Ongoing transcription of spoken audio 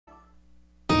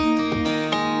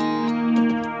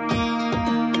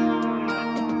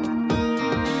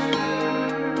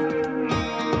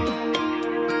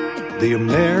The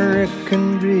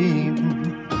American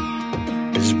dream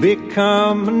has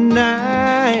become a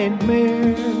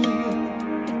nightmare.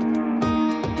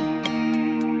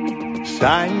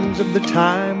 Signs of the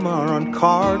time are on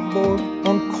cardboard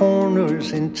on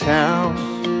corners in town.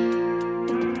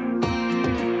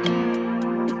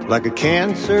 Like a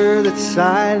cancer that's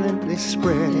silently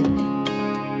spreading,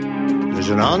 there's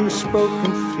an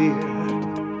unspoken fear.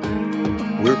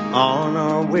 We're on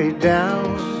our way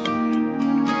down.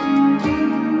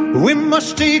 We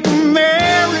must take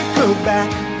America back.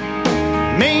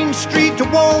 Main Street to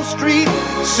Wall Street,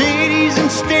 cities and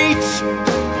states,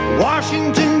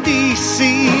 Washington,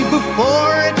 D.C.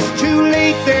 Before it's too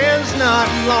late, there's not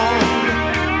long.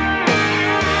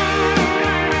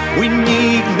 We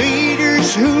need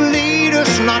leaders who lead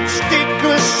us, not stick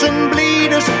us and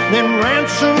bleed us, then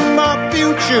ransom our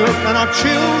future and our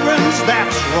children's,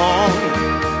 that's wrong.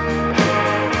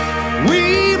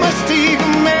 We must take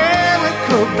America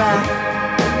back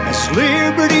as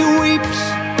liberty weeps,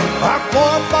 our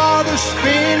forefathers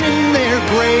spin in their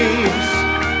graves.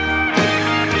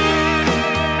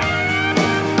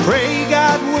 Pray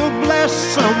God will bless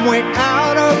some way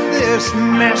out of this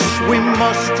mess. We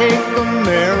must take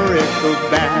America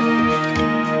back.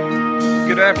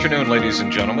 Good afternoon, ladies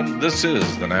and gentlemen. This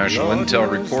is the National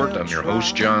Intel Report. I'm your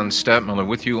host, John Stadtmiller,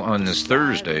 with you on this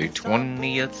Thursday,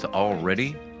 20th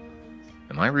already.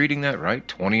 Am I reading that right?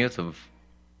 20th of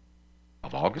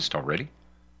August already?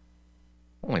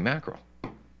 Holy mackerel.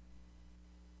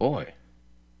 Boy.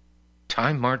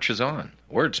 Time marches on.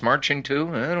 Where it's marching to,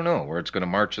 I don't know. Where it's going to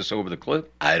march us over the cliff,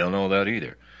 I don't know that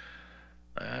either.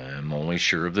 I'm only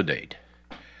sure of the date.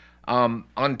 On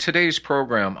today's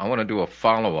program, I want to do a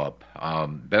follow-up.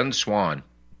 Ben Swan,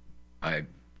 I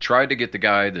tried to get the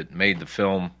guy that made the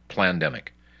film Plandemic.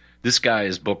 This guy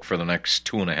is booked for the next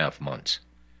 2.5 months.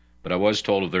 But I was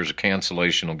told if there's a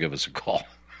cancellation, he'll give us a call.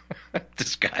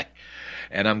 This guy.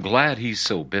 And I'm glad he's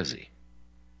so busy.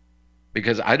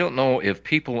 Because I don't know if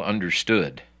people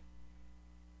understood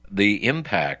the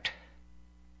impact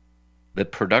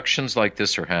that productions like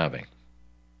this are having.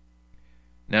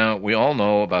 Now, we all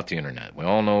know about the internet. We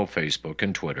all know Facebook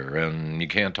and Twitter, and you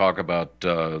can't talk about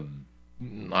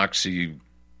Oxycontin.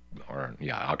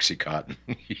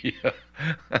 Yeah.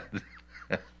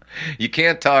 You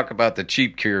can't talk about the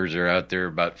cheap cures that are out there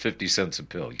about 50 cents a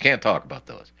pill. You can't talk about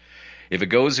those. If it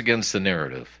goes against the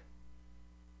narrative,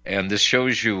 and this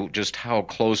shows you just how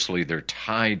closely they're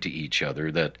tied to each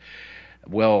other, that,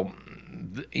 well,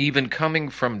 even coming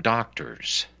from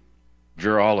doctors,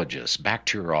 virologists,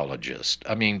 bacteriologists,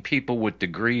 I mean, people with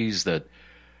degrees that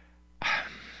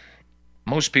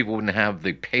most people wouldn't have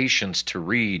the patience to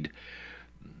read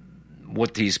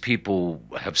what these people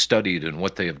have studied and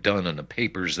what they have done and the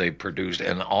papers they've produced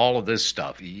and all of this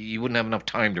stuff. You wouldn't have enough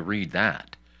time to read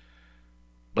that.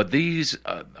 But these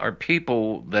are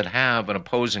people that have an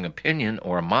opposing opinion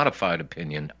or a modified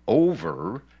opinion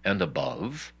over and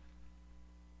above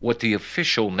what the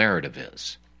official narrative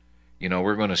is. You know,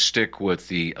 we're going to stick with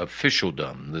the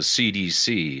officialdom, the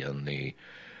CDC and the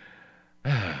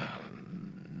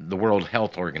World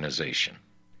Health Organization.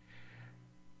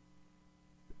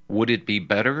 Would it be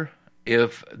better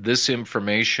if this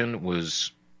information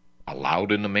was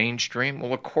allowed in the mainstream?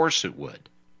 Well, of course it would.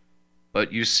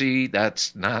 But you see,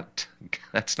 that's not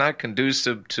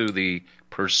conducive to the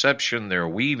perception they're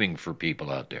weaving for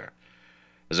people out there.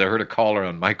 As I heard a caller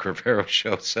on Mike Rivero's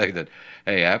show say that,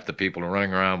 hey, half the people are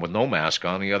running around with no mask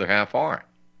on, the other half are.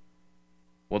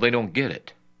 Well, they don't get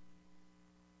it.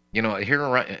 You know, here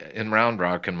in Round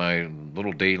Rock, in my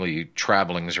little daily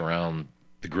travelings around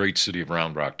the great city of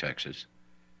Round Rock, Texas,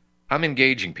 I'm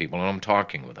engaging people and I'm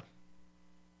talking with them.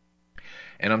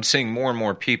 And I'm seeing more and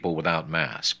more people without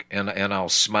masks. And I'll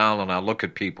smile and I'll look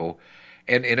at people.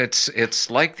 And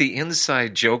it's like the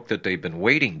inside joke that they've been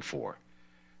waiting for.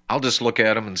 I'll just look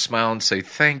at them and smile and say,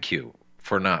 thank you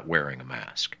for not wearing a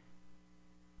mask.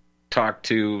 Talked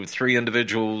to 3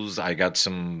 individuals. I got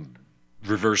some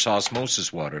reverse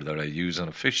osmosis water that I use in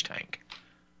a fish tank.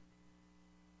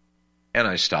 And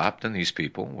I stopped, and these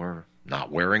people were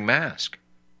not wearing masks.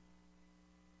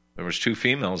 There was 2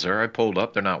 females there. I pulled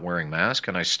up. They're not wearing masks.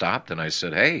 And I stopped, and I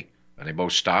said, hey. And they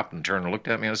both stopped and turned and looked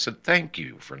at me. And I said, thank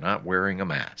you for not wearing a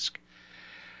mask.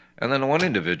 And then one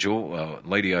individual, a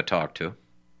lady I talked to,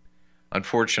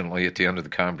 unfortunately, at the end of the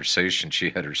conversation, she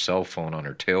had her cell phone on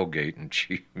her tailgate, and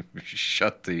she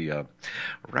shut the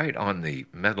right on the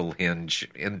metal hinge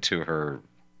into her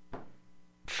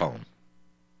phone.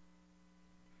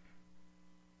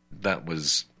 That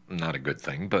was not a good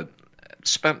thing, but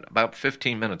spent about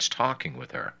 15 minutes talking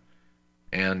with her.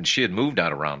 And she had moved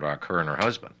out of Round Rock, her and her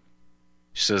husband.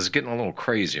 She says, it's getting a little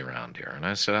crazy around here. And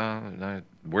I said,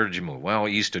 where did you move? Well,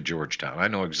 east of Georgetown. I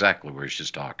know exactly where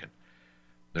she's talking.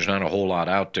 There's not a whole lot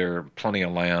out there, plenty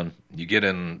of land. You get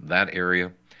in that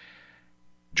area,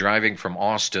 driving from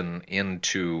Austin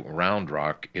into Round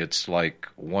Rock, it's like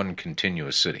one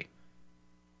continuous city.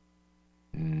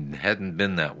 Hadn't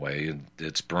been that way.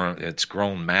 It's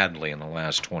grown madly in the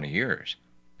last 20 years.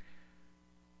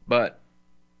 But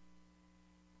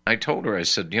I told her, I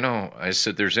said,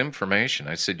 there's information.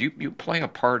 I said, you play a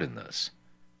part in this.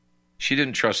 She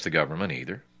didn't trust the government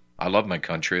either. I love my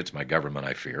country. It's my government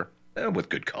I fear. With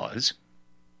good cause.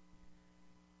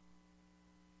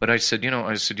 But I said, you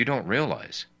don't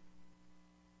realize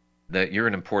that you're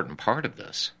an important part of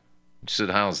this. She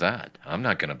said, how's that? I'm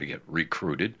not going to get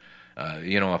recruited.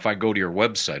 If I go to your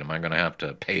website, am I going to have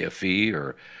to pay a fee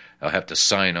or I'll have to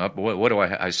sign up? What do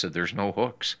I said, there's no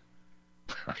hooks.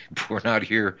 We're not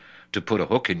here to put a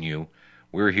hook in you.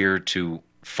 We're here to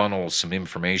funnel some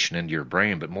information into your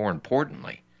brain. But more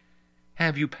importantly,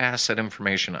 have you passed that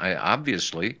information?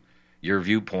 Obviously, your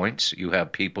viewpoints, you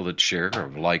have people that share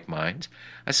of like minds.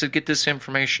 I said, get this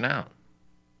information out.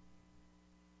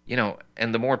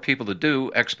 And the more people that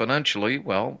do, exponentially,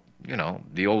 well,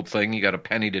 the old thing, you got a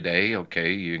penny today,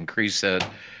 okay, you increase that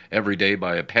every day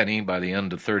by a penny. By the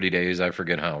end of 30 days, I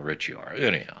forget how rich you are.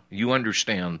 Anyhow, you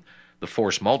understand the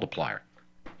force multiplier.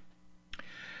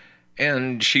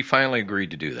 And she finally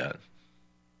agreed to do that.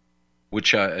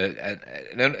 Which,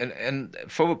 and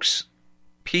folks,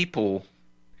 people,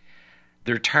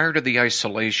 they're tired of the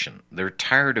isolation. They're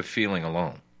tired of feeling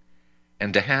alone.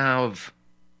 And to have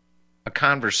a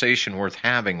conversation worth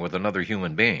having with another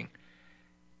human being,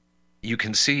 you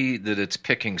can see that it's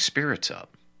picking spirits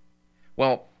up.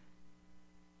 Well,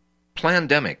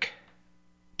 Plandemic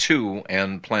 2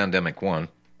 and Plandemic 1,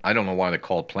 I don't know why they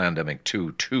called Plandemic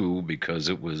 2 because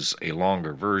it was a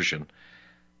longer version.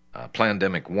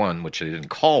 Plandemic 1, which they didn't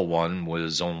call 1,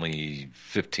 was only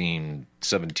 15,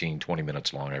 17, 20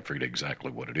 minutes long. I forget exactly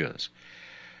what it is.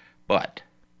 But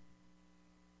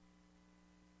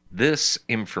this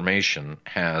information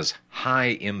has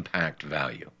high impact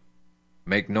value.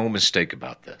 Make no mistake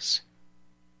about this.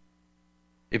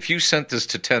 If you sent this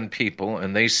to 10 people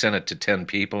and they sent it to 10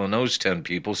 people and those 10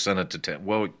 people sent it to 10,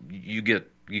 well, you get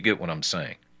what I'm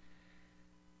saying.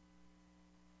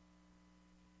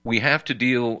 We have to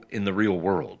deal in the real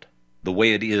world the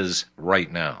way it is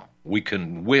right now. We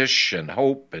can wish and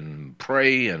hope and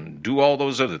pray and do all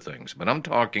those other things, but I'm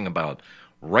talking about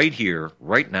right here,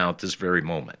 right now, at this very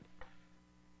moment.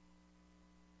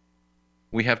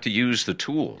 We have to use the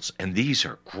tools, and these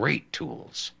are great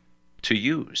tools to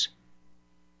use.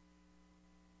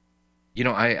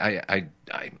 I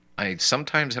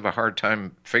sometimes have a hard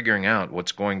time figuring out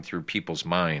what's going through people's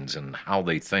minds and how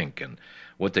they think and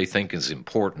what they think is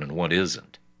important and what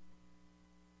isn't.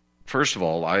 First of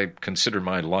all, I consider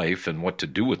my life and what to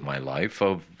do with my life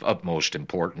of utmost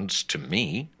importance to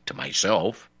me, to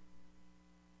myself.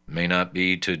 May not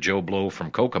be to Joe Blow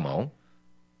from Kokomo,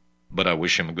 but I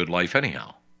wish him a good life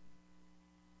anyhow.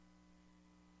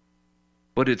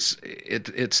 But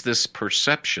it's this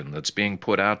perception that's being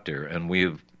put out there, and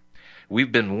we've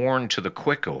been warned to the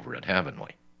quick over it, haven't we?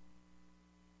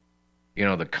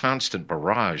 The constant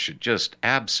barrage is just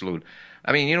absolute.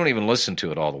 I mean, you don't even listen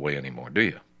to it all the way anymore, do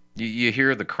you? You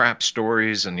hear the crap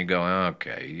stories and you go,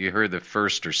 okay. You hear the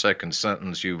first or second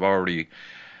sentence, you've already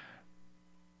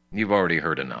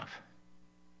heard enough.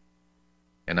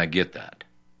 And I get that.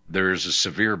 There's a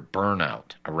severe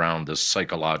burnout around this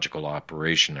psychological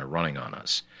operation they're running on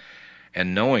us.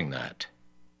 And knowing that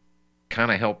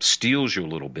kind of helps steals you a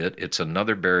little bit. It's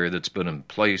another barrier that's been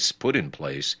put in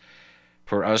place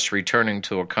for us returning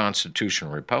to a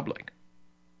constitutional republic.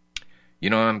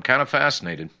 I'm kind of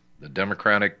fascinated. The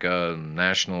Democratic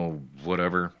National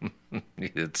whatever,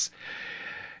 it's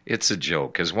a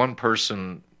joke. As one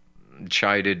person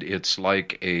chided, it's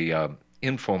like a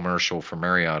infomercial for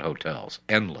Marriott hotels.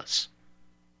 Endless.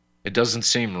 It doesn't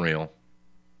seem real.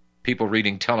 People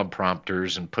reading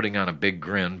teleprompters and putting on a big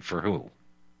grin for who?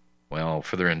 Well,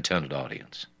 for their intended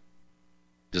audience.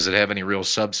 Does it have any real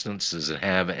substance? Does it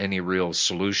have any real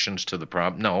solutions to the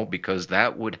problem? No, because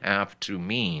that would have to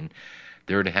mean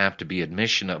there'd have to be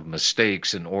admission of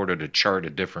mistakes in order to chart a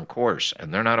different course.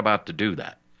 And they're not about to do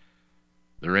that.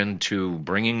 They're into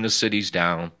bringing the cities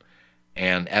down.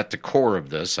 And at the core of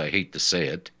this, I hate to say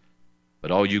it,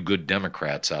 but all you good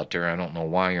Democrats out there, I don't know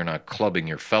why you're not clubbing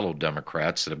your fellow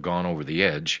Democrats that have gone over the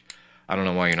edge. I don't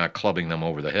know why you're not clubbing them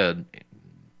over the head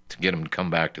to get them to come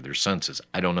back to their senses.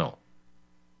 I don't know.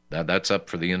 That's up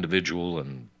for the individual.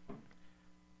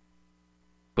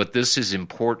 But this is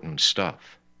important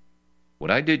stuff. What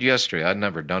I did yesterday, I'd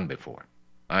never done before.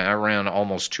 I ran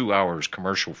almost 2 hours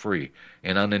commercial-free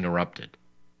and uninterrupted.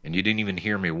 And you didn't even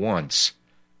hear me once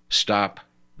stop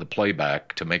the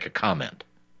playback to make a comment.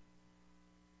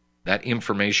 That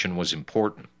information was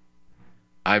important.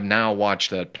 I've now watched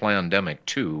that Plandemic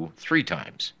 2 3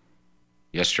 times.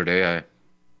 Yesterday I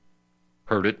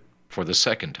heard it for the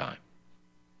second time.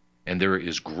 And there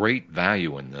is great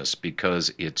value in this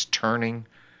because it's turning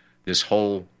this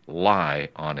whole lie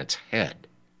on its head.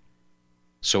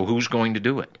 So who's going to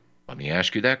do it? Let me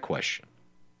ask you that question.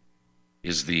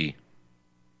 Is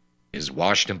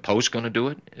Washington Post going to do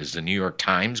it? Is the New York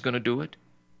Times going to do it?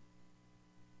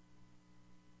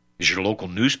 Is your local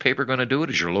newspaper going to do it?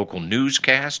 Is your local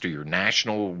newscast or your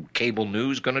national cable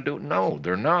news going to do it? No,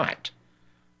 they're not.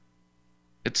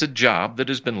 It's a job that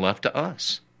has been left to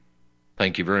us.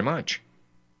 Thank you very much.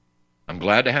 I'm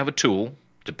glad to have a tool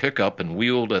to pick up and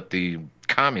wield at the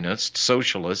communist,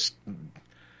 socialist,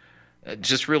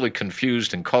 just really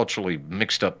confused and culturally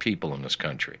mixed up people in this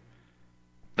country.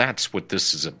 That's what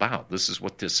this is about. This is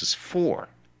what this is for.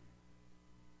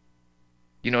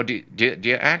 Do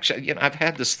you actually, I've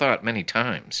had this thought many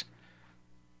times.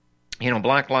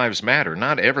 Black Lives Matter.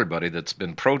 Not everybody that's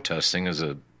been protesting is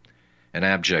an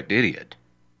abject idiot.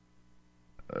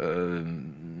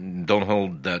 Don't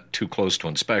hold that too close to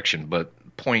inspection, but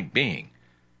point being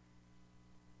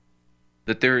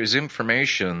that there is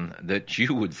information that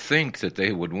you would think that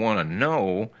they would want to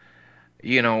know.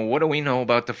 What do we know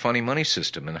about the funny money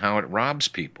system and how it robs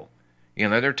people?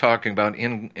 They're talking about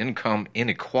income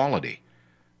inequality.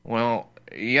 Well,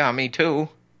 yeah, me too.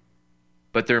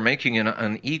 But they're making it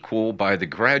unequal by the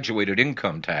graduated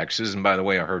income taxes. And by the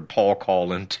way, I heard Paul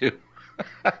call into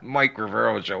Mike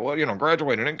Rivera's show. Well,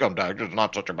 graduated income tax is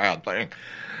not such a bad thing.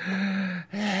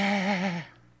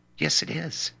 Yes, it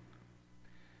is.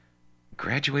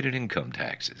 Graduated income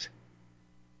taxes.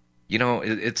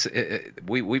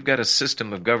 We've got a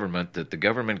system of government that the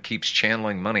government keeps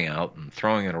channeling money out and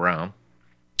throwing it around,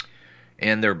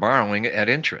 and they're borrowing at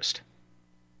interest.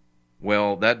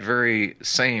 Well, that very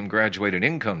same graduated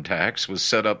income tax was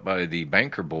set up by the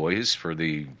banker boys for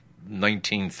the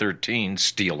 1913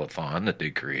 steal-a-thon that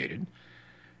they created,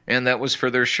 and that was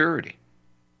for their surety.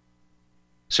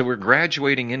 So we're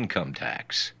graduating income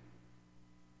tax.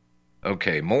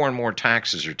 Okay, more and more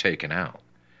taxes are taken out.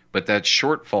 But that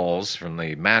shortfalls from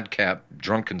the madcap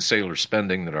drunken sailor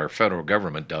spending that our federal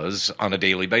government does on a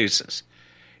daily basis.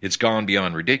 It's gone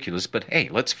beyond ridiculous, but hey,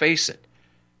 let's face it.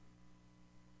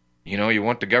 You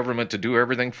want the government to do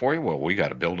everything for you? Well, we got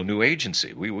to build a new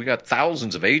agency. We got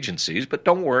thousands of agencies, but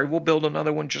don't worry, we'll build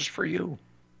another one just for you.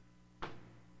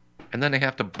 And then they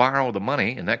have to borrow the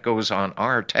money, and that goes on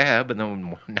our tab, and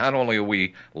then not only are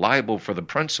we liable for the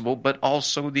principal, but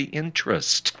also the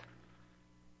interest.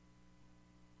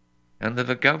 And that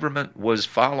the government was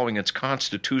following its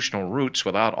constitutional roots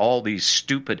without all these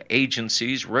stupid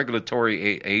agencies,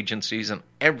 regulatory agencies, and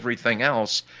everything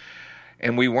else.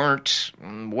 And we weren't,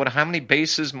 how many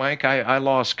bases, Mike? I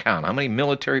lost count. How many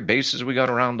military bases we got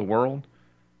around the world?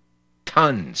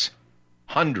 Tons.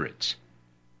 Hundreds.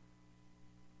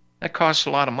 That costs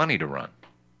a lot of money to run.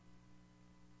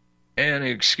 And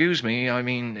excuse me,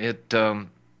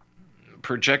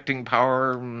 projecting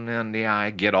power, and yeah, I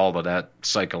get all of that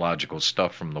psychological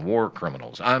stuff from the war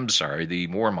criminals. I'm sorry, the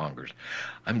warmongers.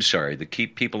 I'm sorry, the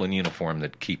people in uniform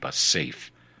that keep us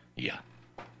safe. Yeah.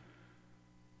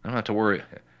 I don't have to worry.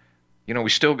 We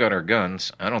still got our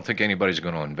guns. I don't think anybody's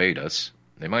going to invade us.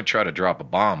 They might try to drop a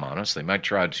bomb on us. They might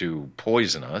try to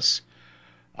poison us.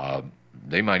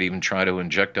 They might even try to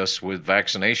inject us with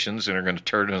vaccinations and are going to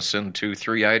turn us into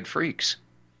three-eyed freaks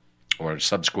or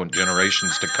subsequent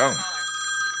generations to come.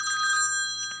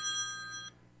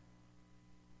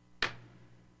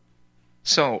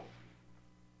 So,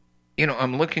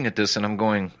 I'm looking at this and I'm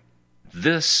going,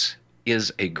 this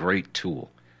is a great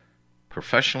tool.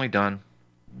 Professionally done,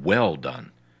 well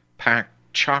done, packed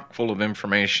chock full of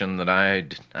information that I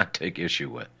did not take issue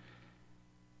with.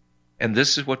 And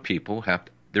this is what people have.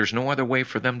 There's no other way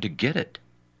for them to get it.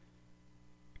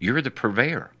 You're the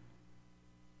purveyor.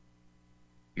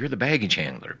 You're the baggage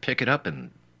handler. Pick it up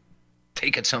and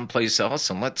take it someplace else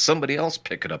and let somebody else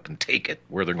pick it up and take it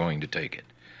where they're going to take it.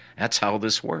 That's how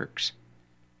this works.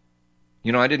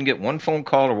 I didn't get one phone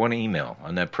call or one email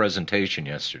on that presentation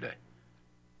yesterday.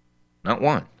 Not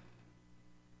one.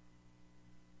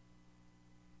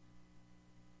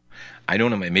 I don't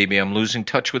know, maybe I'm losing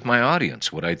touch with my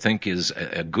audience. What I think is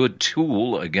a good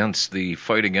tool against the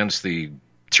fight against the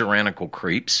tyrannical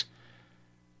creeps.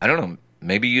 I don't know,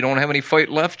 maybe you don't have any fight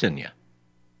left in you.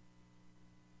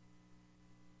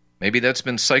 Maybe that's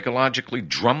been psychologically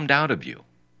drummed out of you.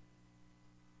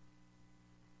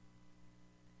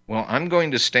 Well, I'm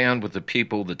going to stand with the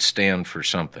people that stand for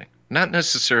something, not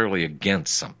necessarily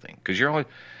against something, because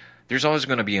there's always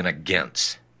going to be an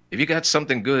against. If you got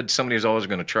something good, somebody's always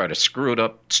going to try to screw it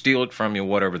up, steal it from you,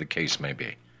 whatever the case may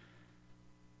be.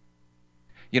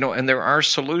 And there are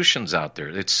solutions out there.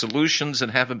 It's solutions that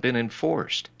haven't been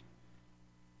enforced.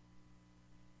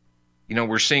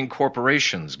 We're seeing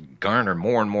corporations garner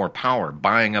more and more power,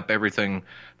 buying up everything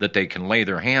that they can lay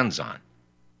their hands on.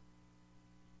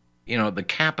 The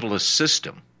capitalist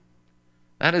system,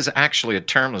 that is actually a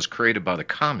term that was created by the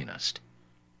communist.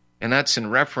 And that's in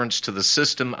reference to the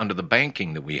system under the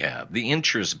banking that we have, the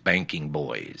interest banking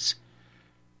boys.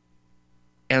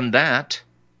 And that's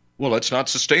not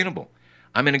sustainable.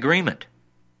 I'm in agreement.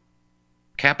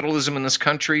 Capitalism in this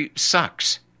country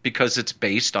sucks because it's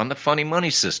based on the funny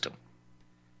money system.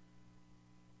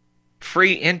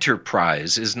 Free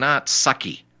enterprise is not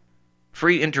sucky.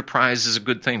 Free enterprise is a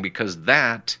good thing because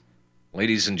that,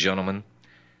 ladies and gentlemen,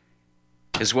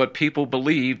 is what people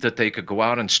believed, that they could go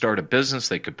out and start a business,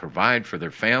 they could provide for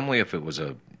their family. If it was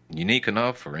a unique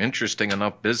enough or interesting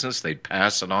enough business, they'd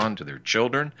pass it on to their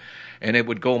children, and it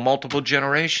would go multiple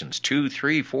generations, 2,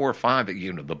 3, 4, 5,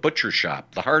 the butcher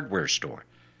shop, the hardware store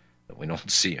that we don't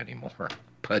see anymore,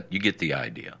 but you get the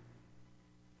idea.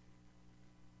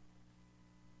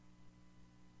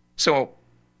 So,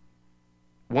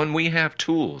 when we have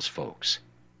tools, folks,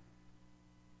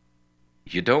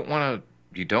 you don't want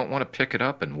to pick it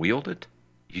up and wield it?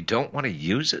 You don't want to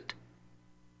use it?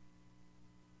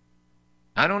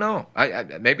 I don't know.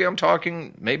 Maybe I'm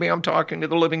talking to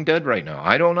the living dead right now.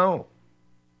 I don't know.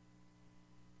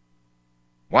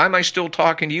 Why am I still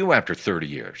talking to you after 30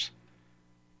 years?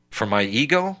 For my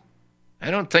ego? I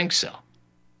don't think so.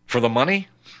 For the money?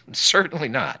 Certainly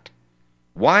not.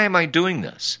 Why am I doing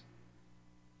this?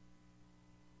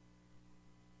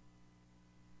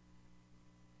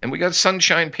 And we got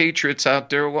sunshine patriots out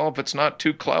there. Well, if it's not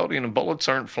too cloudy and the bullets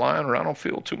aren't flying, or I don't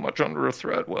feel too much under a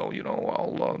threat, well,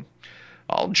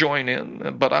 I'll join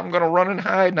in. But I'm going to run and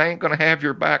hide, and I ain't going to have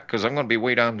your back because I'm going to be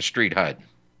way down the street hiding.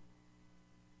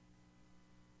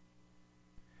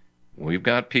 We've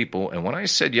got people, and when I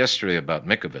said yesterday about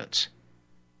Mikovits,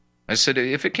 I said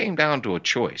if it came down to a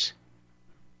choice,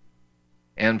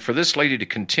 and for this lady to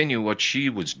continue what she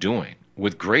was doing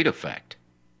with great effect,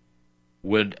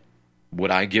 would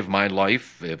I give my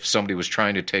life if somebody was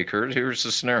trying to take her? Here's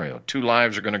the scenario. 2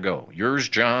 lives are going to go. Yours,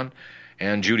 John,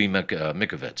 and Judy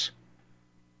Mikovits.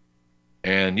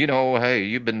 And, hey,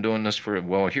 you've been doing this for...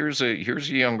 Well, here's a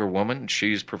younger woman.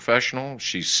 She's professional.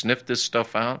 She's sniffed this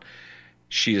stuff out.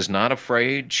 She is not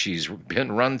afraid. She's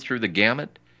been run through the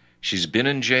gamut. She's been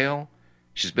in jail.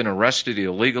 She's been arrested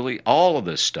illegally. All of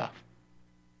this stuff.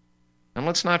 And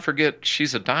let's not forget,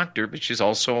 she's a doctor, but she's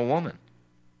also a woman.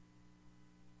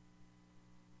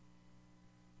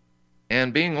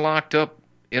 And being locked up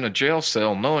in a jail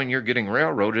cell knowing you're getting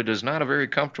railroaded is not a very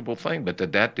comfortable thing. But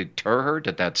did that deter her?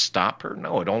 Did that stop her?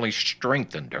 No, it only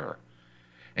strengthened her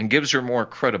and gives her more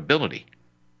credibility.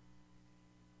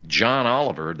 John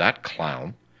Oliver, that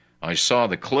clown, I saw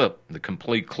the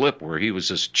complete clip where he was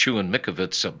just chewing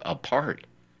Mikovits apart.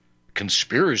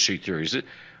 Conspiracy theories.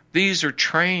 These are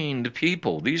trained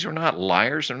people. These are not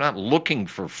liars. They're not looking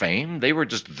for fame. They were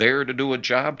just there to do a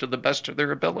job to the best of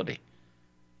their ability.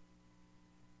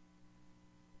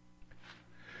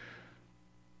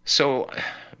 So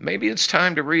maybe it's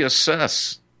time to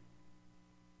reassess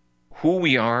who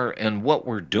we are and what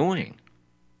we're doing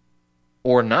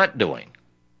or not doing.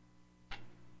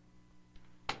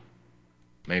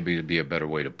 Maybe it'd be a better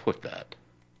way to put that.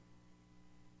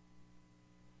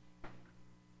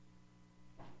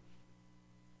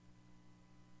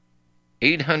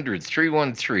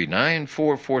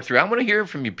 (800-313-9443). I want to hear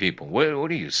from you people. What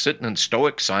are you, sitting in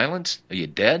stoic silence? Are you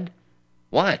dead?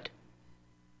 What?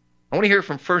 I want to hear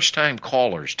from first-time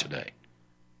callers today.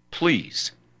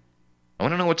 Please. I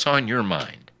want to know what's on your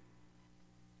mind.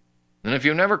 And if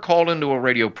you've never called into a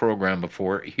radio program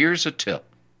before, here's a tip.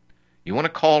 You want to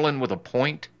call in with a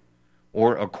point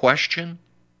or a question?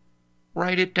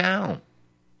 Write it down.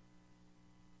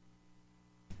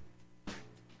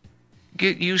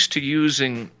 Get used to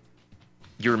using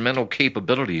your mental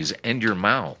capabilities and your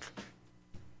mouth.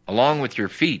 Along with your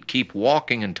feet, keep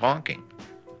walking and talking.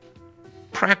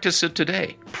 Practice it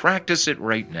today. Practice it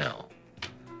right now.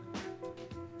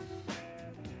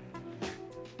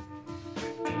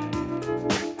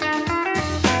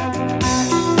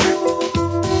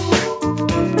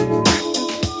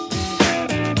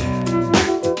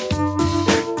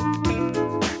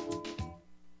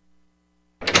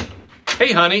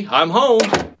 Hey, honey, I'm home.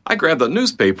 I grabbed the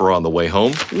newspaper on the way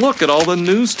home. Look at all the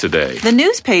news today. The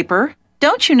newspaper?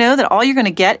 Don't you know that all you're going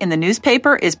to get in the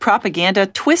newspaper is propaganda,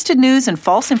 twisted news, and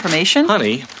false information?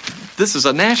 Honey, this is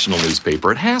a national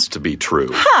newspaper. It has to be true.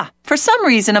 Ha! For some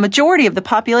reason, a majority of the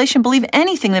population believe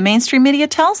anything the mainstream media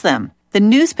tells them. The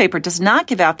newspaper does not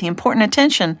give out the important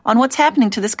attention on what's happening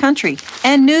to this country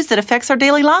and news that affects our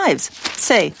daily lives.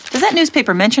 Say, does that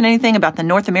newspaper mention anything about the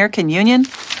North American Union?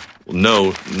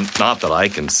 No, not that I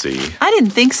can see. I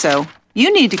didn't think so.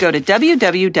 You need to go to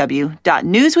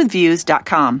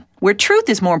www.newswithviews.com, where truth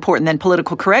is more important than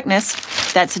political correctness.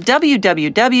 That's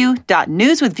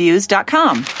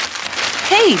www.newswithviews.com.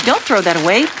 Hey, don't throw that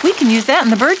away. We can use that in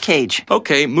the birdcage.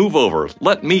 Okay, move over.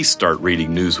 Let me start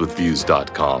reading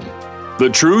newswithviews.com. The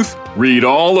truth? Read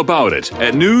all about it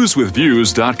at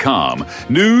newswithviews.com.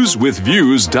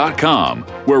 Newswithviews.com,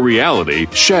 where reality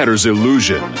shatters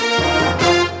illusion.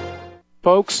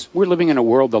 Folks, we're living in a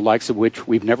world the likes of which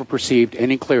we've never perceived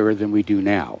any clearer than we do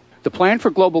now. The plan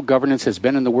for global governance has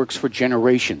been in the works for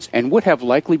generations and would have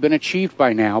likely been achieved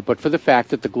by now but for the fact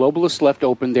that the globalists left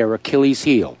open their Achilles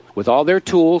heel. With all their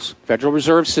tools, Federal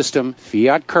Reserve System,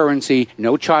 fiat currency,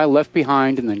 no child left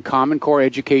behind, and then Common Core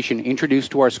education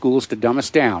introduced to our schools to dumb us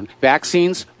down,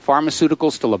 vaccines,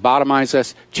 pharmaceuticals to lobotomize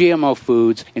us, GMO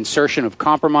foods, insertion of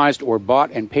compromised or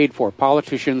bought and paid for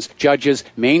politicians, judges,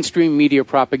 mainstream media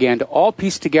propaganda, all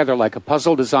pieced together like a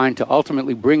puzzle designed to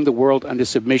ultimately bring the world under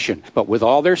submission. But with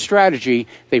all their strategy,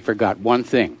 they forgot one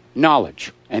thing: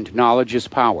 knowledge. And knowledge is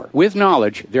power. With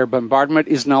knowledge, their bombardment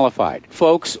is nullified.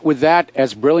 Folks, with that,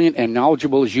 as brilliant and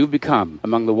knowledgeable as you've become,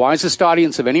 among the wisest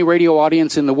audience of any radio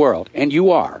audience in the world, and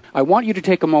you are, I want you to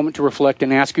take a moment to reflect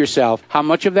and ask yourself, how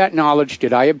much of that knowledge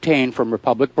did I obtain from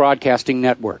Republic Broadcasting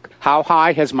Network? How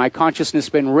high has my consciousness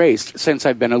been raised since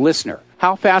I've been a listener?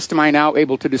 How fast am I now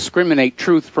able to discriminate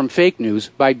truth from fake news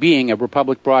by being a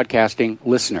Republic Broadcasting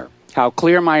listener? How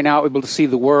clear am I now able to see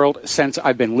the world since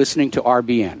I've been listening to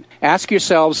RBN? Ask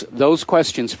yourselves those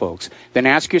questions, folks. Then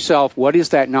ask yourself, what is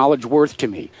that knowledge worth to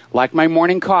me? Like my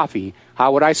morning coffee,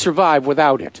 how would I survive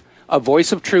without it? A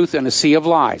voice of truth in a sea of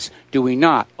lies. Do we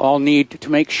not all need to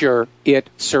make sure it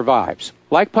survives?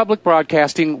 Like public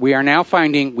broadcasting, we are now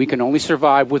finding we can only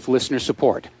survive with listener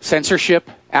support.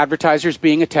 Censorship, advertisers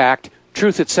being attacked,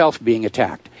 truth itself being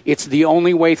attacked. It's the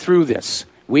only way through this.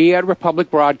 We at Republic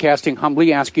Broadcasting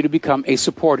humbly ask you to become a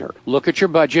supporter. Look at your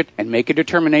budget and make a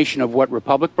determination of what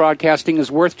Republic Broadcasting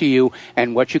is worth to you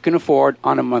and what you can afford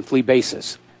on a monthly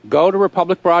basis. Go to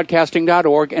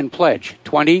republicbroadcasting.org and pledge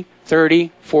 $20,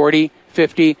 $30, $40,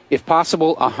 $50, if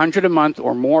possible, $100 a month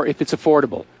or more if it's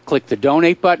affordable. Click the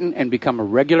donate button and become a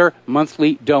regular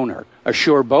monthly donor.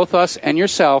 Assure both us and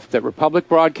yourself that Republic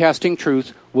Broadcasting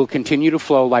truth will continue to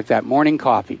flow like that morning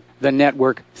coffee. The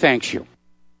network thanks you.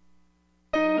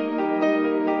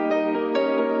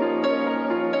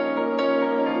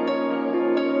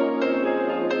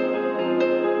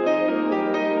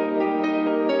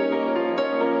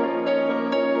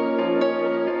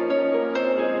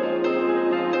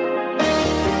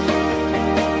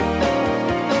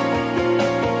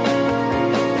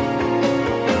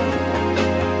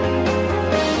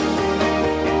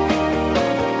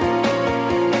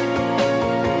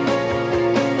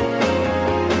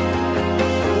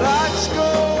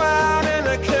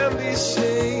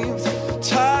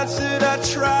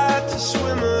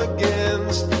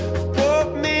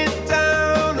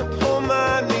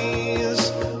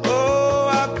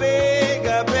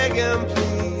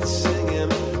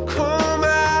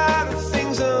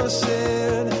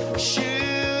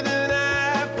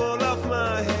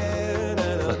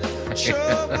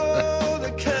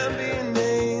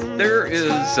 There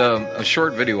is a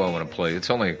short video I want to play. It's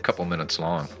only a couple minutes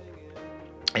long.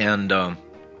 And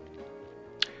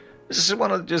this is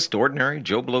one of just ordinary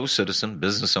Joe Blow citizen,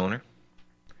 business owner.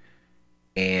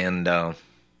 And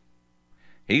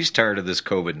he's tired of this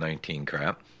COVID-19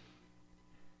 crap.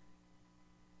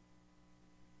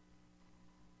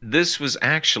 This was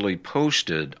actually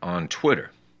posted on Twitter.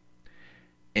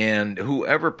 And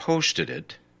whoever posted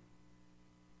it,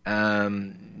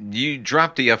 you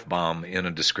dropped the F-bomb in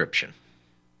a description.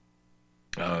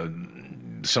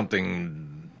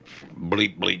 Something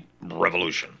bleep, bleep,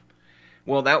 revolution.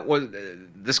 Well, that was,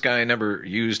 this guy never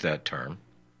used that term.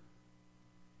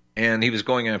 And he was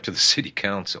going after the city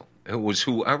council. It was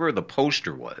whoever the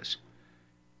poster was.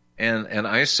 And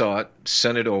I saw it,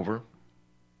 sent it over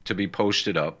to be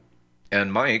posted up.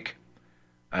 And Mike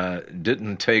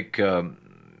didn't take,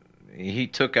 he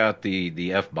took out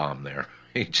the F-bomb there.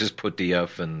 He just put the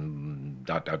F and ...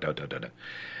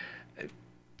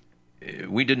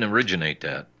 We didn't originate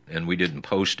that, and we didn't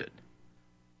post it.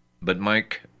 But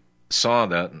Mike saw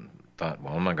that and thought,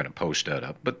 well, I'm not going to post that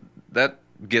up. But that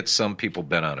gets some people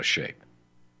bent out of shape.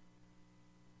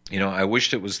 I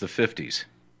wished it was the 50s,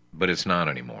 but it's not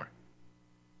anymore.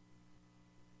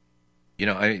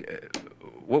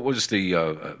 What was the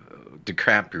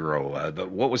DiCaprio?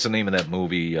 What was the name of that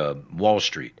movie? Wall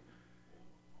Street.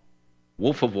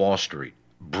 Wolf of Wall Street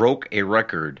broke a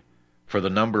record for the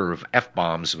number of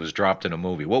F-bombs that was dropped in a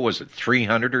movie. What was it,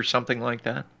 300 or something like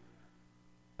that?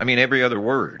 I mean, every other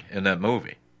word in that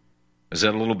movie. Is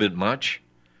that a little bit much?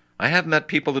 I have met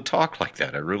people that talk like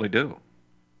that. I really do.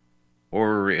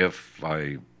 Or if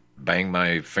I bang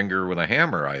my finger with a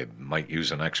hammer, I might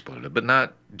use an expletive, but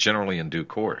not generally in due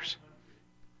course.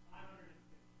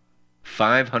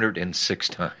 506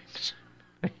 times.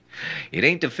 It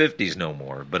ain't the 50s no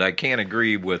more, but I can't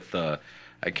agree with the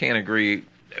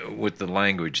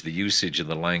language, the usage of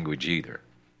the language either.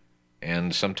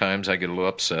 And sometimes I get a little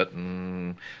upset,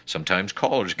 and sometimes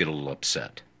callers get a little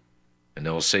upset. And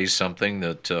they'll say something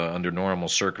that under normal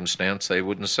circumstance they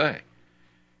wouldn't say.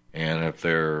 And if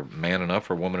they're man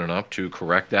enough or woman enough to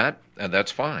correct that,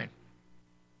 that's fine.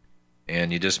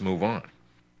 And you just move on.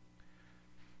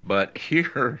 But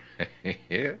here,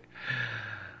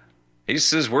 he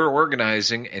says, we're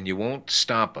organizing and you won't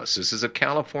stop us. This is a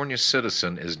California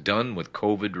citizen is done with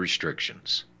COVID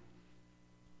restrictions.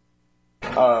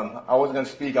 I wasn't going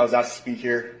to speak. I was asked to speak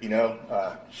here,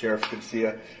 Sheriff, good to see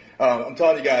you. I'm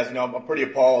telling you guys, I'm pretty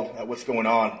appalled at what's going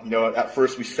on. At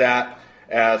first we sat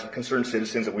as concerned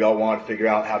citizens and we all wanted to figure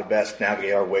out how to best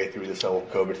navigate our way through this whole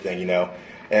COVID thing,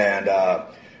 And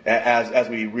as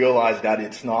we realized that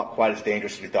it's not quite as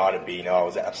dangerous as we thought it'd be, I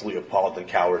was absolutely appalled at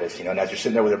the cowardice, And as you're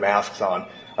sitting there with your masks on,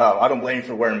 I don't blame you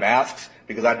for wearing masks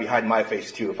because I'd be hiding my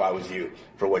face too if I was you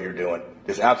for what you're doing.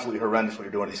 It's absolutely horrendous what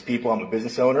you're doing to these people. I'm a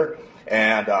business owner,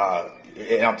 and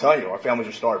I'm telling you, our families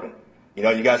are starving.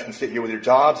 You guys can sit here with your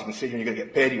jobs. You can sit here and you're going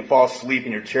to get paid. You can fall asleep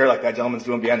in your chair like that gentleman's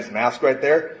doing behind his mask right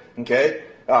there. Okay?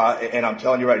 And I'm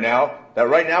telling you right now that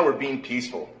we're being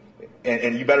peaceful.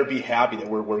 And you better be happy that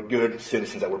we're good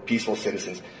citizens, that we're peaceful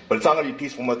citizens. But it's not going to be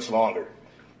peaceful much longer.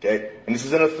 Okay? And this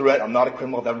isn't a threat. I'm not a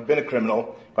criminal. I've never been a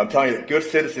criminal. But I'm telling you that good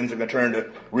citizens are going to turn into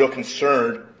real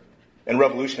concerned and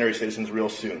revolutionary citizens real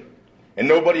soon. And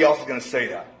nobody else is going to say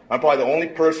that. I'm probably the only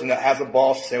person that has the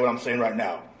balls to say what I'm saying right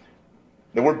now.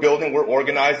 That we're building, we're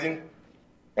organizing,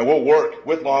 and we'll work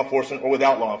with law enforcement or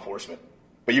without law enforcement.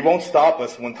 But you won't stop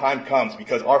us when time comes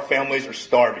because our families are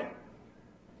starving.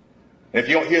 And if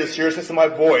you don't hear the seriousness of my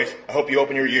voice, I hope you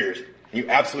open your ears and you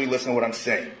absolutely listen to what I'm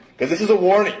saying. Because this is a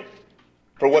warning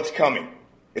for what's coming.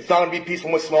 It's not going to be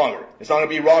peaceful much longer. It's not going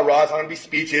to be rah-rah. It's not going to be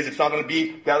speeches. It's not going to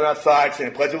be gathered outside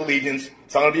saying a Pledge of Allegiance.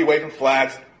 It's not going to be waving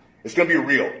flags. It's going to be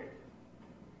real.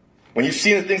 When you've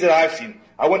seen the things that I've seen,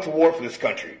 I went to war for this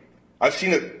country. I've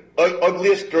seen the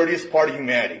ugliest, dirtiest part of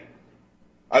humanity.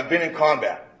 I've been in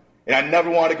combat. And I never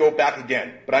want to go back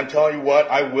again. But I'm telling you what,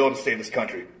 I will to save this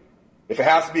country. If it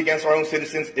has to be against our own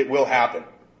citizens, it will happen.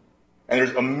 And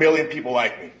there's a million people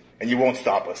like me, and you won't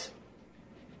stop us.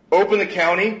 Open the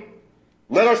county.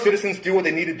 Let our citizens do what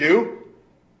they need to do.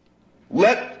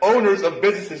 Let owners of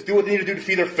businesses do what they need to do to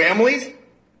feed their families.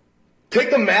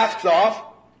 Take the masks off.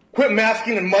 Quit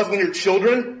masking and muzzling your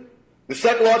children. The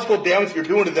psychological damage you're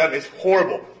doing to them is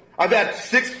horrible. I've had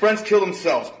 6 friends kill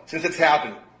themselves since it's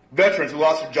happened. Veterans who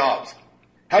lost their jobs.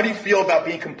 How do you feel about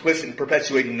being complicit in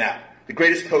perpetuating that? The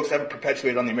greatest hoax ever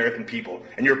perpetuated on the American people,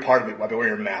 and you're a part of it by wearing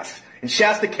your masks. In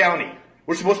Shasta County,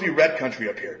 we're supposed to be red country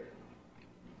up here.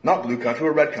 Not blue country,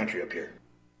 we're red country up here.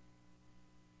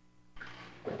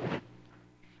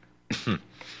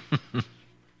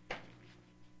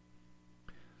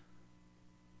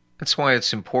 That's why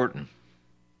it's important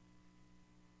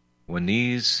when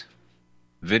these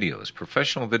videos,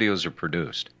 professional videos, are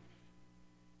produced.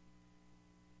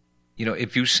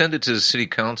 If you send it to the city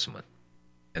councilman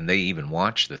and they even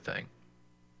watch the thing,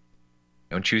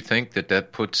 don't you think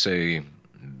that puts a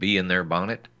bee in their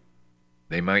bonnet?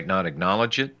 They might not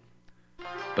acknowledge it,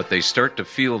 but they start to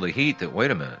feel the heat that, wait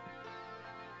a minute,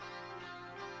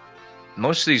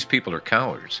 most of these people are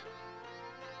cowards.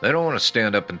 They don't want to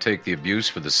stand up and take the abuse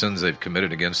for the sins they've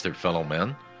committed against their fellow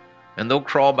men, and they'll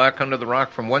crawl back under the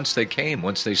rock from whence they came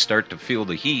once they start to feel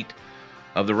the heat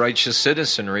of the righteous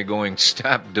citizenry going,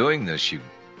 stop doing this, you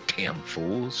damn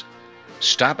fools.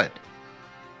 Stop it.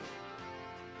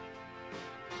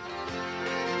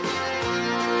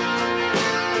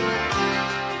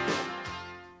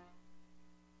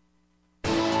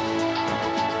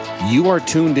 You are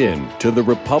tuned in to the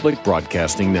Republic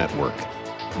Broadcasting Network.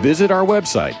 Visit our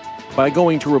website by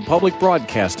going to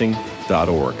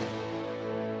republicbroadcasting.org.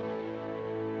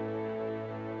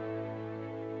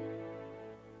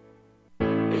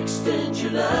 Extend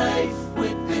your life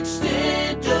with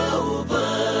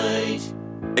Extendovite.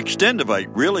 Extendovite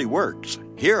really works.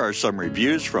 Here are some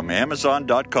reviews from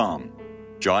Amazon.com.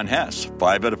 John Hess,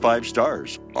 5 out of 5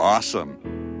 stars.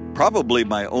 Awesome. Probably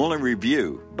my only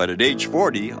review, but at age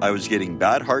 40, I was getting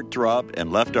bad heartthrob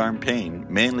and left arm pain,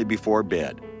 mainly before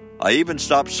bed. I even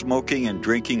stopped smoking and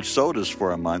drinking sodas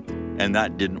for a month, and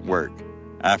that didn't work.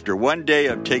 After one day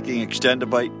of taking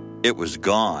Extendivite, it was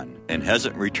gone and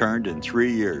hasn't returned in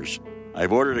 3 years.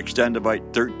 I've ordered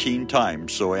Extendivite 13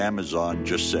 times, so Amazon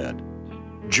just said.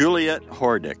 Juliet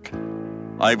Hordick.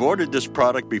 I've ordered this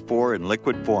product before in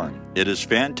liquid form. It is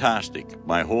fantastic.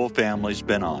 My whole family's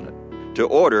been on it. To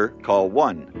order, call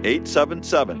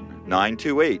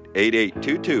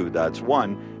 1-877-928-8822. That's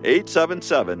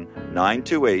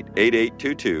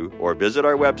 1-877-928-8822. Or visit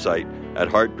our website at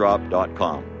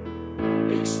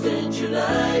heartdrop.com. Extend your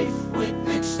life with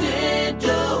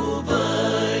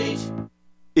Extendovite.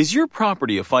 Is your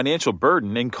property a financial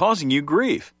burden and causing you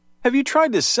grief? Have you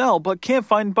tried to sell but can't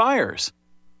find buyers?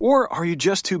 Or are you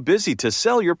just too busy to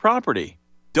sell your property?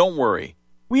 Don't worry.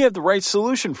 We have the right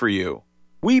solution for you.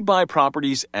 We buy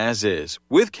properties as is,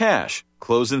 with cash,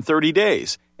 close in 30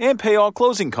 days, and pay all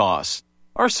closing costs.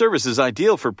 Our service is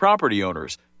ideal for property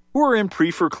owners who are in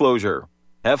pre-foreclosure,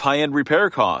 have high-end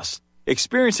repair costs,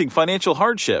 experiencing financial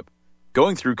hardship,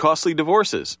 going through costly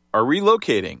divorces, are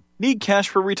relocating, need cash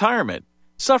for retirement,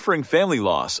 suffering family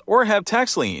loss, or have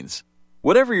tax liens.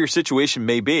 Whatever your situation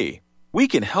may be, we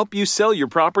can help you sell your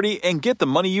property and get the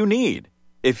money you need.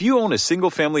 If you own a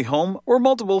single-family home or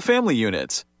multiple family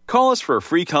units, call us for a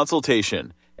free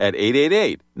consultation at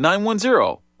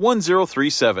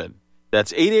 888-910-1037.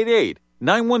 That's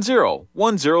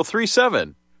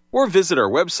 888-910-1037. Or visit our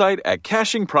website at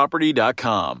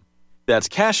cashingproperty.com. That's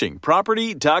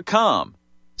cashingproperty.com.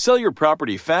 Sell your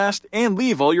property fast and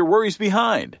leave all your worries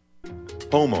behind.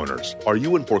 Homeowners, are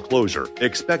you in foreclosure,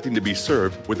 expecting to be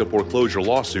served with a foreclosure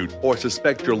lawsuit, or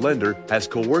suspect your lender has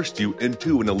coerced you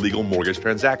into an illegal mortgage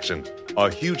transaction? A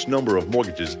huge number of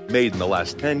mortgages made in the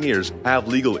last 10 years have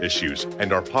legal issues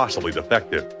and are possibly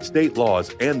defective. State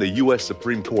laws and the U.S.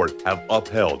 Supreme Court have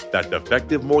upheld that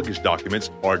defective mortgage documents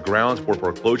are grounds for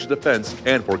foreclosure defense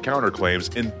and for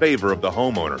counterclaims in favor of the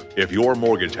homeowner. If your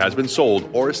mortgage has been sold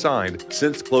or assigned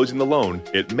since closing the loan,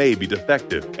 it may be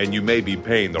defective and you may be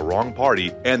paying the wrong party,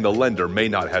 and the lender may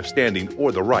not have standing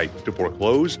or the right to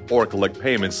foreclose or collect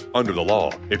payments under the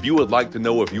law. If you would like to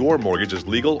know if your mortgage is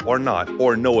legal or not,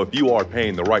 or know if you are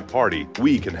paying the right party,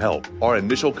 we can help. Our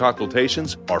initial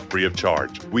consultations are free of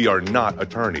charge. We are not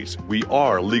attorneys. We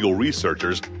are legal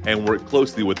researchers and work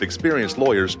closely with experienced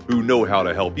lawyers who know how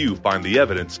to help you find the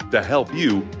evidence to help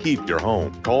you keep your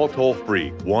home. Call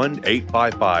toll-free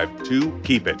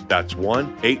 1-855-2-KEEP-IT. That's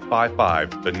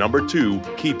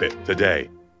 1-855-2-KEEP-IT today.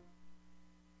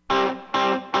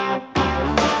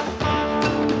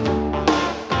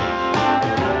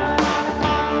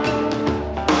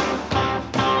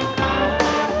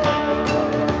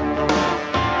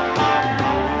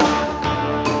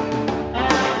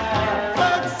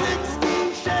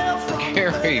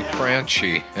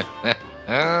 Franchi.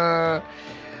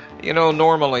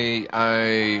 Normally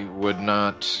I would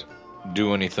not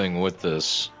do anything with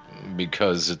this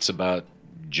because it's about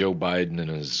Joe Biden and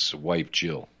his wife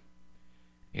Jill.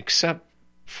 Except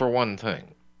for one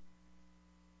thing.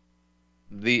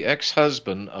 The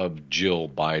ex-husband of Jill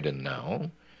Biden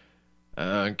now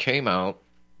came out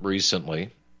recently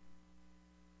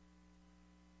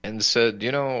and said,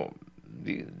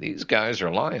 these guys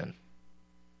are lying.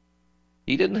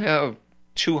 He didn't have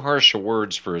too harsh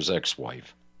words for his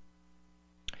ex-wife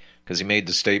because he made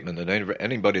the statement that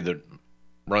anybody that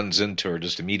runs into her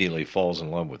just immediately falls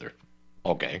in love with her.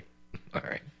 Okay, all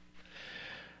right.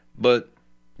 But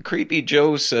Creepy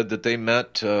Joe said that they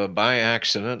met by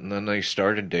accident and then they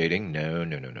started dating. No,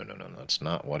 that's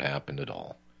not what happened at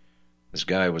all. This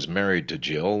guy was married to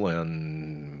Jill,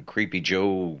 and Creepy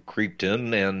Joe creeped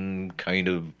in and kind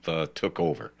of took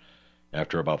over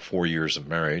after about 4 years of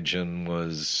marriage and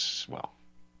was, well,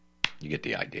 you get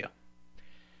the idea.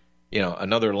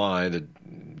 Another lie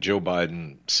that Joe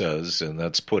Biden says, and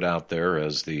that's put out there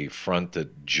as the front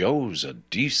that Joe's a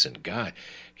decent guy.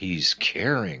 He's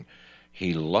caring.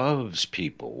 He loves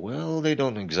people. Well, they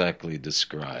don't exactly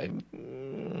describe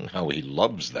how he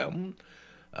loves them.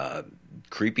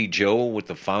 Creepy Joe with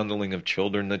the fondling of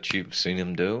children that you've seen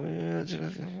him do.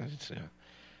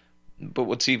 But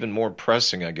what's even more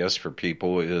pressing, I guess, for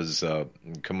people is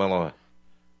Kamala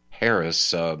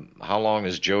Harris. How long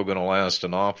is Joe going to last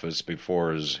in office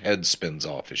before his head spins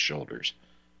off his shoulders?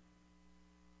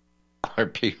 Are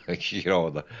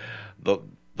people, the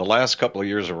last couple of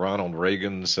years of Ronald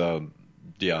Reagan's, a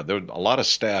lot of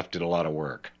staff did a lot of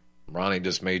work. Ronnie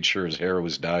just made sure his hair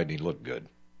was dyed and he looked good.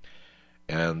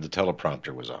 and the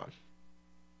teleprompter was on.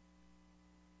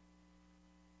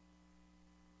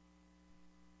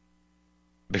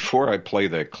 Before I play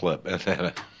that clip, and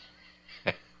then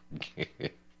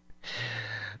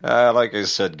like I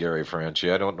said, Gary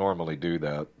Franchi, I don't normally do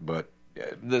that, but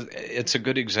it's a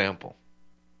good example.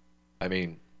 I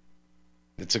mean,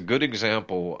 it's a good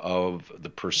example of the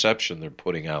perception they're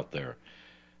putting out there.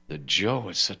 That Joe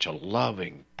is such a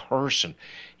loving person.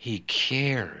 He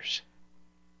cares.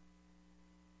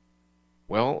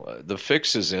 Well, the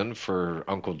fix is in for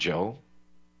Uncle Joe.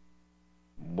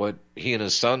 What he and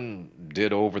his son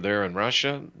did over there in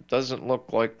Russia doesn't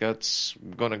look like that's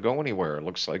going to go anywhere. It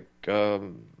looks like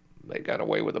they got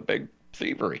away with a big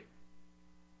thievery.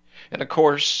 And of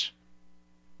course,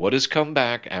 what has come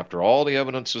back after all the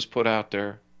evidence was put out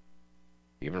there?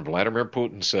 Even Vladimir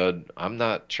Putin said, I'm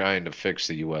not trying to fix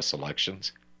the U.S.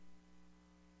 elections.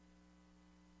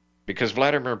 Because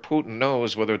Vladimir Putin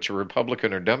knows whether it's a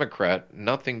Republican or Democrat,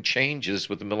 nothing changes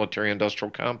with the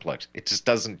military-industrial complex. It just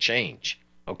doesn't change,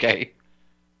 okay?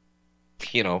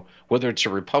 You know, whether it's a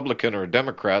Republican or a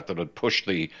Democrat that would push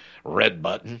the red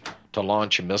button to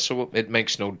launch a missile, it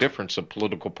makes no difference of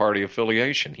political party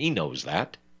affiliation. He knows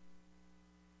that.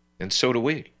 And so do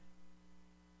we.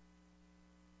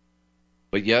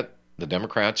 But yet, the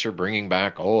Democrats are bringing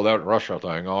back, that Russia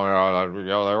thing. Oh, yeah,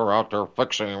 they were out there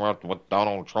fixing what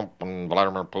Donald Trump and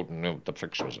Vladimir Putin knew the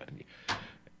fix was.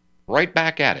 Right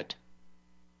back at it.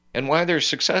 And why they're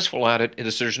successful at it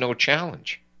is there's no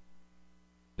challenge.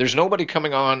 There's nobody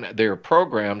coming on their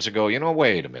programs and go,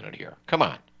 wait a minute here. Come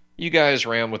on. You guys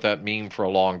ran with that meme for a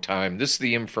long time. This is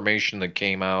the information that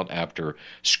came out after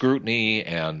scrutiny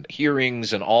and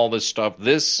hearings and all this stuff.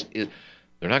 They're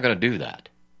not going to do that.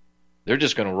 They're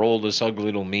just going to roll this ugly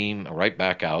little meme right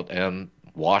back out and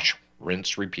wash,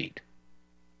 rinse, repeat.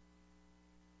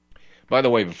 By the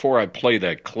way, before I play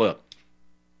that clip,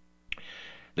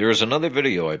 there is another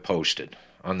video I posted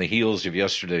on the heels of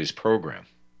yesterday's program.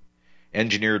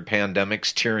 Engineered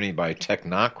Pandemics, Tyranny by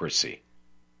Technocracy.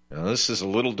 Now, this is a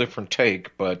little different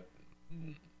take, but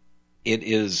it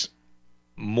is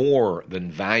more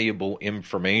than valuable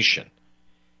information.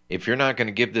 If you're not going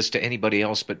to give this to anybody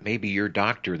else but maybe your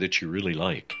doctor that you really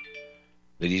like,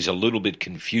 that he's a little bit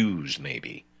confused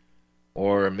maybe,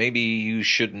 or maybe you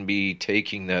shouldn't be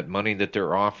taking that money that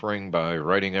they're offering by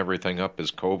writing everything up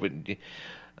as COVID,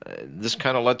 this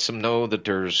kind of lets them know that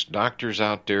there's doctors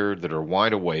out there that are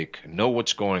wide awake, know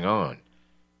what's going on,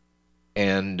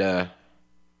 and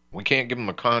we can't give them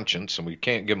a conscience and we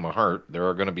can't give them a heart. There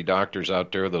are going to be doctors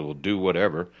out there that will do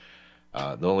whatever.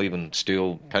 They'll even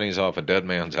steal pennies off a dead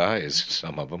man's eyes,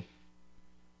 some of them.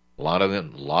 A lot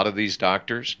of these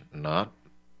doctors, not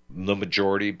the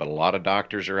majority, but a lot of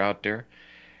doctors are out there.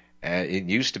 It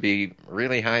used to be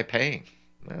really high paying.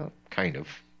 Well, kind of.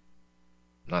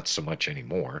 Not so much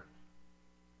anymore.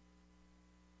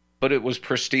 But it was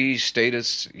prestige,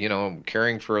 status,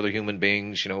 caring for other human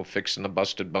beings, fixing the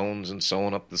busted bones and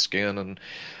sewing up the skin. And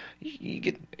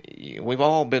we've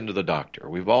all been to the doctor.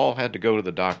 We've all had to go to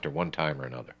the doctor one time or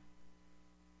another.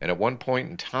 And at one point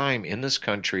in time in this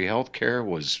country, healthcare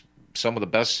was some of the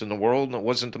best in the world, and it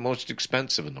wasn't the most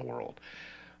expensive in the world.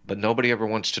 But nobody ever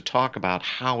wants to talk about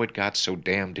how it got so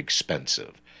damned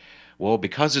expensive. Well,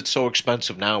 because it's so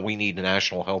expensive now, we need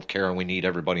national health care and we need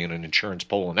everybody in an insurance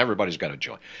pool and everybody's got to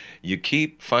join. You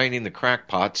keep finding the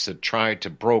crackpots that try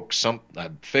to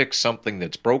fix something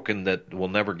that's broken that will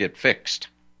never get fixed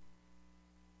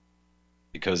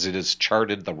because it has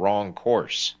charted the wrong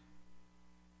course.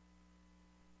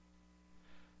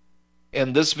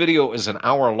 And this video is an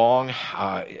hour long.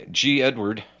 G.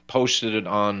 Edward posted it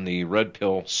on the Red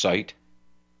Pill site.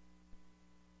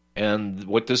 And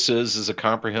what this is a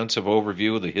comprehensive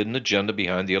overview of the hidden agenda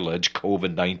behind the alleged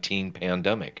COVID-19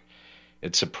 pandemic.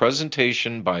 It's a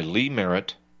presentation by Lee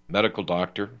Merritt, medical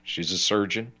doctor, she's a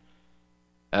surgeon,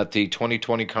 at the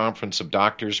 2020 Conference of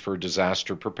Doctors for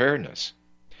Disaster Preparedness.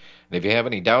 And if you have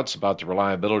any doubts about the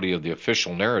reliability of the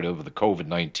official narrative of the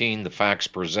COVID-19, the facts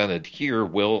presented here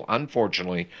will,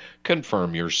 unfortunately,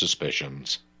 confirm your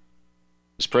suspicions.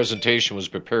 This presentation was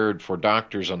prepared for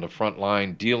doctors on the front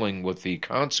line dealing with the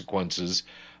consequences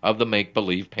of the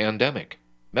make-believe pandemic.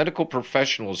 Medical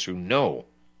professionals who know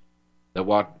that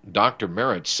what Dr.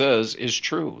 Merritt says is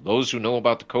true. Those who know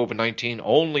about the COVID-19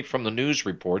 only from the news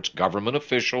reports, government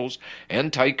officials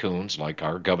and tycoons, like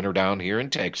our governor down here in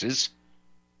Texas,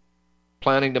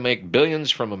 planning to make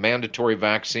billions from mandatory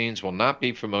vaccines will not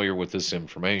be familiar with this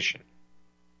information.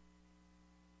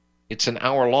 It's an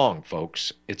hour long,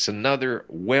 folks. It's another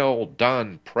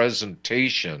well-done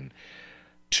presentation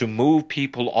to move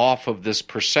people off of this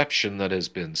perception that has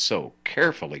been so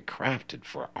carefully crafted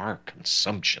for our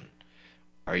consumption.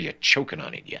 Are you choking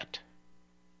on it yet?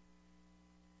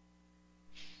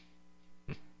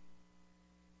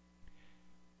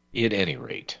 At any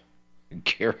rate,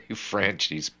 Gary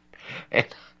Franchi's, and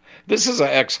this is an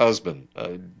ex-husband.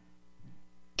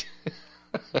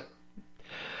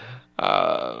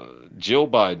 Jill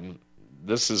Biden,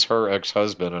 this is her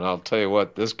ex-husband, and I'll tell you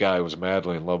what, this guy was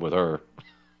madly in love with her,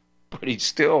 but he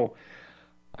still,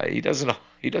 he doesn't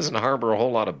harbor a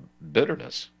whole lot of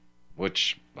bitterness,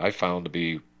 which I found to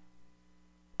be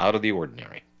out of the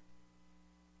ordinary.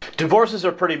 Divorces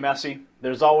are pretty messy.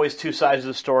 There's always two sides of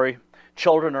the story.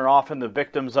 Children are often the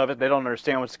victims of it. They don't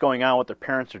understand what's going on, what their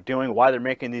parents are doing, why they're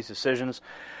making these decisions.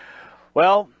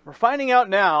 Well, we're finding out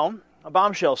now, a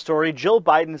bombshell story, Jill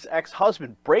Biden's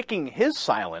ex-husband breaking his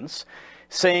silence,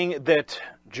 saying that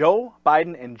Joe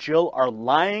Biden and Jill are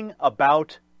lying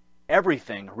about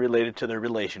everything related to their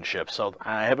relationship. So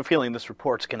I have a feeling this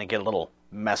report's going to get a little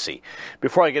messy.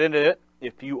 Before I get into it,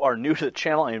 if you are new to the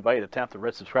channel, I invite you to tap the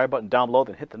red subscribe button down below,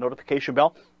 then hit the notification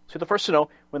bell so you're the first to know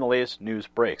when the latest news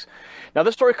breaks. Now,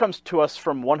 this story comes to us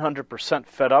from 100%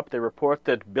 Fed Up. They report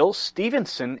that Bill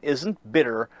Stevenson isn't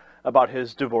bitter about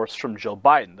his divorce from Jill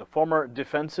Biden. The former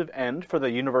defensive end for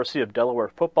the University of Delaware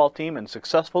football team and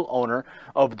successful owner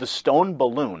of the Stone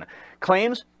Balloon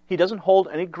claims he doesn't hold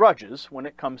any grudges when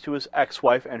it comes to his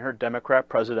ex-wife and her Democrat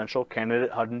presidential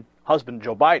candidate husband,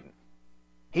 Joe Biden.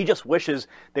 He just wishes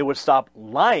they would stop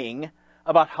lying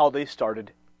about how they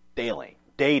started dating.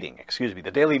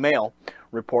 The Daily Mail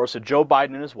reports that Joe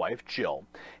Biden and his wife, Jill,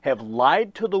 have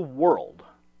lied to the world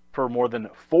for more than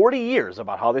 40 years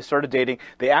about how they started dating.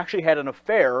 They actually had an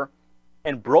affair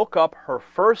and broke up her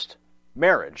first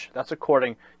marriage. That's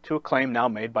according to a claim now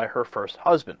made by her first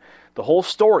husband. The whole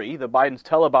story the Bidens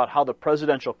tell about how the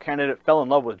presidential candidate fell in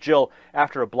love with Jill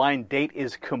after a blind date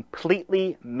is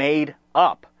completely made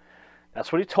up.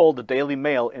 That's what he told the Daily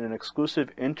Mail in an exclusive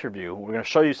interview. We're going to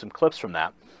show you some clips from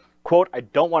that. Quote, "I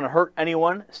don't want to hurt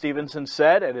anyone," Stevenson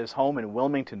said at his home in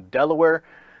Wilmington, Delaware.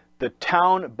 The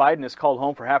town Biden has called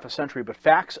home for half a century, but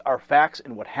facts are facts,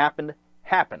 and what happened,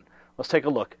 happened. Let's take a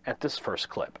look at this first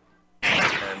clip.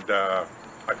 And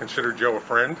I consider Joe a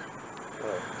friend.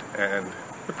 And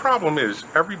the problem is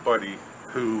everybody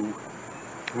who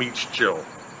meets Jill,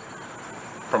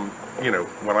 from,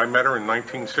 when I met her in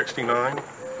 1969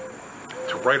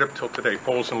 to right up till today,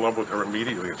 falls in love with her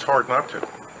immediately. It's hard not to.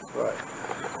 Right.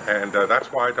 And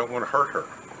that's why I don't want to hurt her.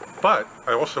 But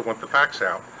I also want the facts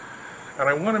out. And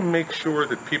I want to make sure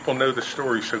that people know the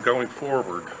story so going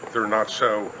forward, they're not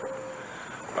so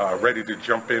ready to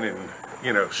jump in and,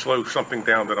 slow something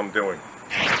down that I'm doing.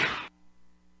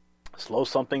 Slow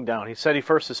something down. He said he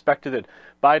first suspected that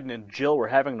Biden and Jill were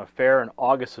having an affair in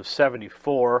August of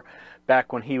 74,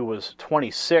 back when he was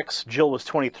 26. Jill was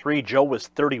 23. Joe was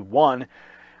 31.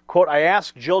 Quote, "I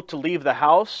asked Jill to leave the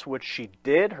house, which she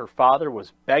did. Her father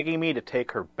was begging me to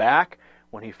take her back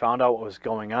when he found out what was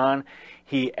going on.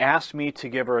 He asked me to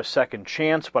give her a second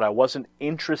chance, but I wasn't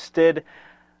interested.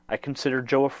 I considered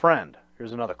Joe a friend."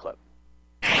 Here's another clip.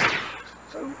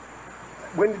 So,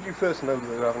 when did you first know that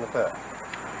they were having an affair?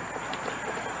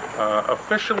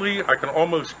 Officially, I can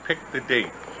almost pick the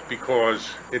date because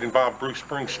it involved Bruce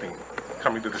Springsteen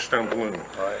coming to the Stone Balloon.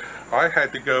 Right. I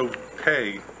had to go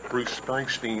pay Bruce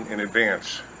Springsteen in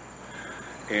advance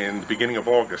in the beginning of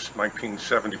August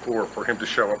 1974 for him to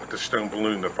show up at the Stone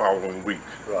Balloon the following week.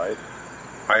 Right.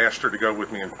 I asked her to go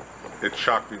with me, and it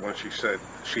shocked me when she said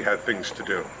she had things to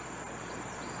do.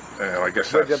 And I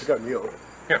guess Where did you that's... have to go to New York?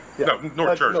 Yeah. No,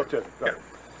 North Jersey. North Jersey, right. Yeah.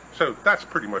 So that's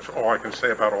pretty much all I can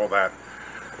say about all that.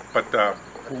 But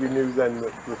and you knew then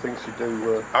that the things you do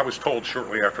were... I was told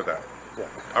shortly after that. Yeah.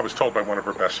 I was told by one of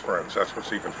her best friends. That's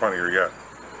what's even funnier yet.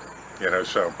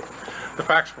 So the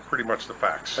facts were pretty much the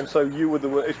facts. And so you were the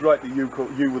one... It's right that you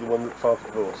were the one that filed for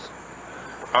divorce.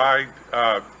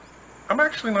 I'm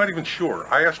actually not even sure.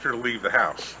 I asked her to leave the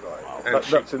house. Right. And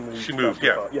That's in the... She moved,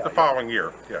 the following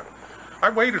year, yeah. I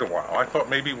waited a while. I thought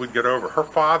maybe we'd get over. Her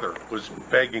father was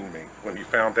begging me when he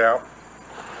found out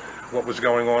what was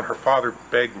going on. Her father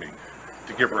begged me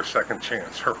to give her a second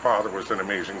chance. Her father was an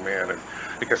amazing man, and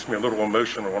it gets me a little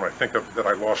emotional when I think of that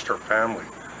I lost her family.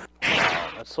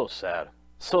 Wow, that's so sad.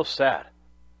 So sad.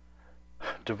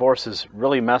 Divorce is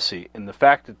really messy, and the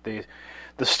fact that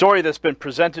the story that's been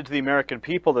presented to the American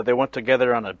people, that they went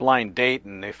together on a blind date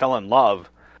and they fell in love.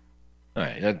 All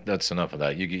right, that's enough of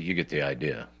that. You get the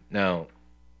idea. Now,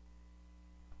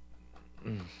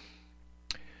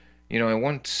 I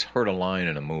once heard a line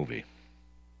in a movie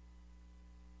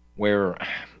where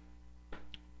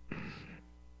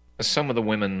some of the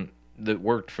women that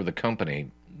worked for the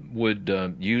company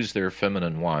would use their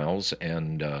feminine wiles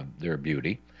and their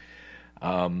beauty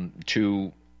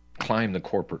to climb the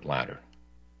corporate ladder.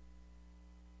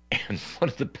 And one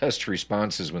of the best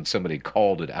responses when somebody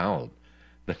called it out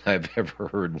that I've ever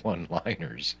heard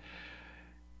one-liners,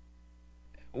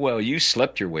 well, you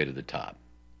slept your way to the top.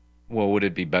 Well, would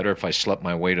it be better if I slept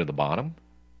my way to the bottom?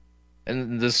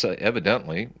 And this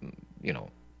evidently,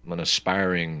 an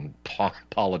aspiring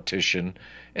politician,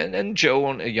 and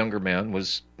Joe, a younger man,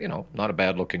 was, not a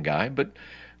bad-looking guy, but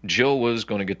Jill was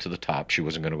going to get to the top. She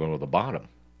wasn't going to go to the bottom.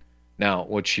 Now,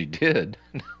 what she did,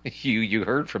 you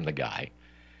heard from the guy.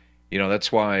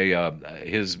 That's why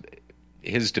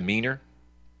his demeanor,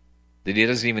 that he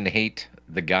doesn't even hate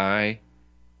the guy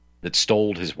that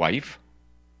stole his wife.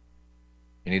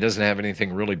 And he doesn't have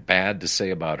anything really bad to say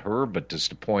about her, but just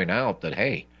to point out that,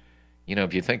 hey,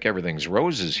 if you think everything's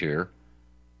roses here,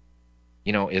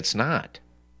 it's not.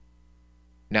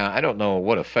 Now, I don't know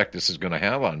what effect this is going to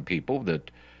have on people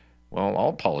that, well,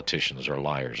 all politicians are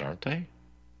liars, aren't they?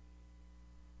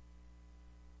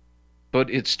 But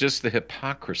it's just the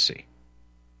hypocrisy.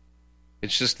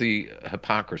 It's just the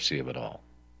hypocrisy of it all.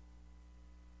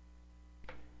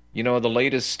 The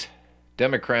latest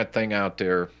Democrat thing out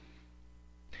there,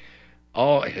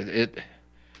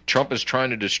 Trump is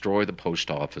trying to destroy the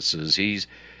post offices. He's,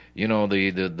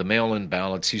 the mail-in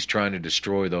ballots, he's trying to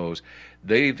destroy those.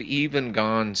 They've even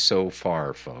gone so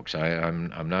far, folks.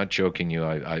 I'm not joking you.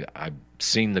 I've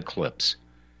seen the clips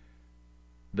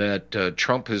that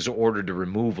Trump has ordered the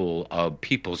removal of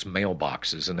people's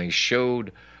mailboxes, and they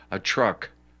showed a truck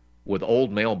with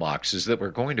old mailboxes that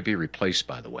were going to be replaced,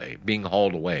 by the way, being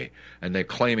hauled away, and they're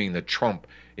claiming that Trump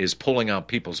is pulling out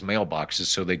people's mailboxes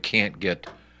so they can't get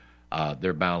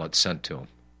their ballots sent to them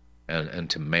and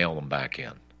to mail them back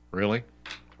in. Really?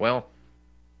 Well,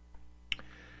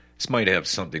 this might have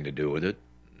something to do with it.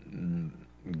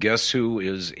 Guess who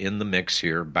is in the mix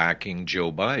here backing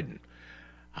Joe Biden?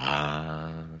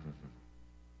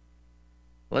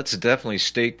 Let's definitely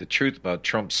state the truth about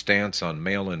Trump's stance on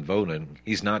mail-in voting.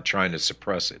 He's not trying to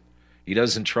suppress it. He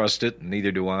doesn't trust it, and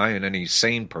neither do I, and any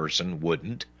sane person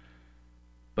wouldn't.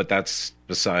 But that's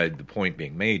beside the point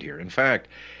being made here. In fact,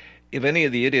 if any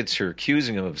of the idiots who are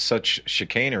accusing him of such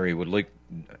chicanery would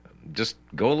just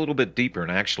go a little bit deeper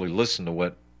and actually listen to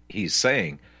what he's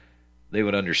saying, they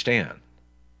would understand.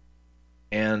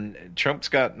 And Trump's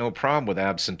got no problem with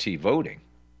absentee voting.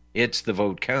 It's the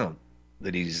vote count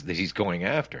that he's going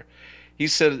after. He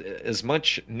said as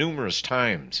much numerous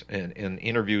times in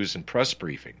interviews and press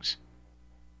briefings.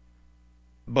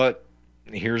 But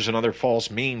here's another false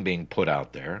meme being put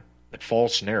out there, the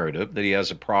false narrative that he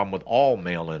has a problem with all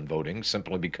mail-in voting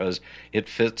simply because it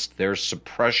fits their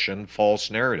suppression false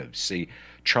narrative. See,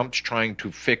 Trump's trying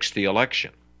to fix the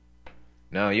election.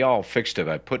 Now, y'all fixed it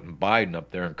by putting Biden up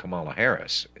there and Kamala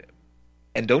Harris.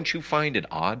 And don't you find it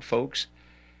odd, folks?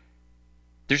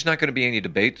 There's not going to be any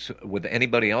debates with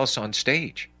anybody else on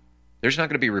stage. There's not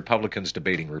going to be Republicans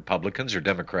debating Republicans or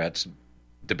Democrats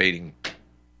debating.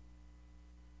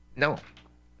 No.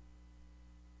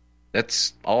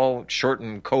 That's all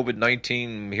shortened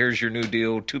COVID-19. Here's your new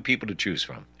deal. 2 people to choose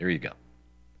from. There you go.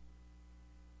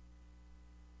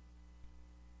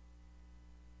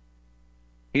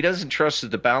 He doesn't trust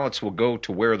that the ballots will go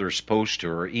to where they're supposed to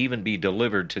or even be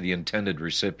delivered to the intended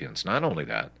recipients. Not only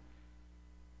that,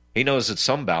 he knows that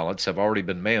some ballots have already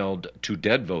been mailed to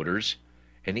dead voters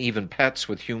and even pets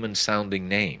with human-sounding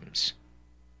names.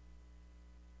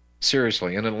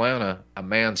 Seriously, in Atlanta, a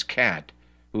man's cat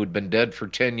who had been dead for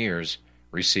 10 years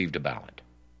received a ballot.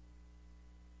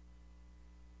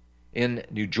 In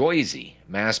New Jersey,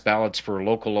 mass ballots for a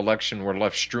local election were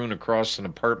left strewn across an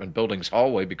apartment building's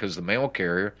hallway because the mail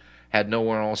carrier had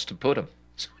nowhere else to put them.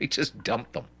 So he just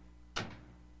dumped them.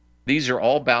 These are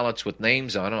all ballots with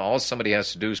names on it. All somebody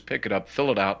has to do is pick it up,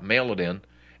 fill it out, mail it in,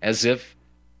 as if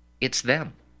it's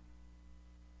them.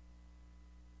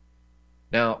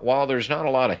 Now, while there's not a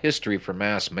lot of history for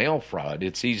mass mail fraud,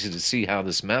 it's easy to see how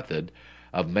this method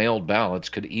of mailed ballots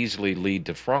could easily lead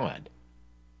to fraud,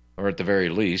 or at the very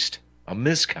least, a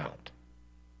miscount.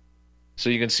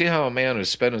 So you can see how a man who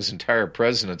spent his entire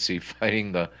presidency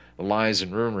fighting the lies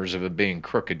and rumors of a being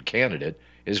crooked candidate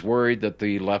is worried that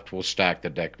the left will stack the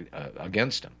deck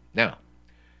against him. Now,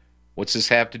 what's this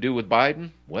have to do with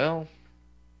Biden? Well,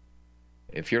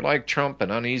 if you're like Trump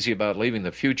and uneasy about leaving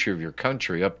the future of your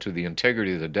country up to the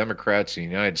integrity of the Democrats and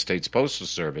the United States Postal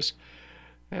Service,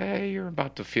 you're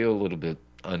about to feel a little bit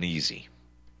uneasy.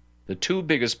 The 2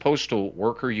 biggest postal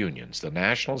worker unions, the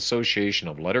National Association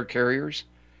of Letter Carriers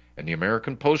and the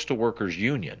American Postal Workers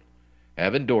Union,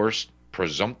 have endorsed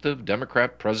presumptive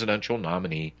Democrat presidential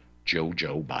nominee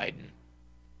Joe Biden.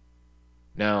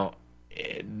 Now,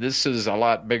 this is a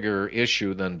lot bigger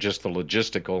issue than just the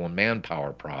logistical and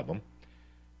manpower problem.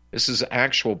 This is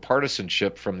actual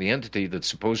partisanship from the entity that's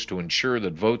supposed to ensure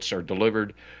that votes are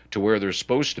delivered to where they're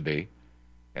supposed to be.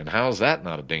 And how's that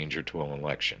not a danger to an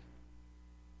election?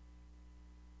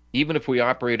 Even if we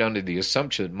operate under the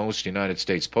assumption that most United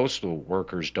States postal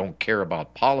workers don't care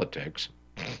about politics,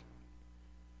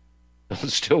 there'll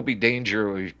still be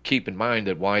danger. Keep in mind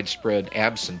that widespread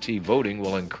absentee voting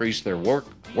will increase their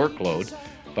workload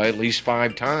by at least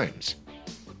 5 times.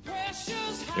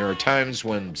 There are times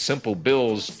when simple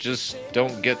bills just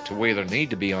don't get to where they need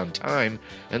to be on time,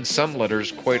 and some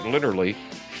letters quite literally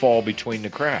fall between the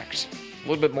cracks. A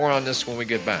little bit more on this when we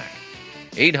get back.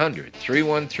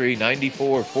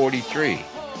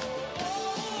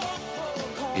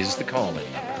 800-313-9443 is the call-in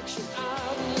number.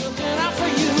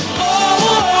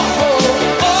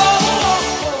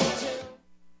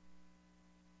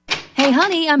 Hey,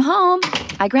 honey, I'm home.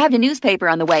 I grabbed a newspaper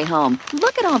on the way home.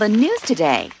 Look at all the news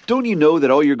today. Don't you know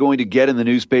that all you're going to get in the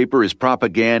newspaper is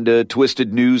propaganda,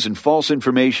 twisted news, and false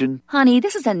information? Honey,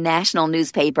 this is a national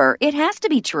newspaper. It has to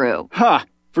be true. Ha!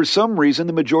 For some reason,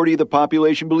 the majority of the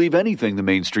population believe anything the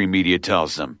mainstream media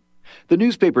tells them. The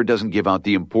newspaper doesn't give out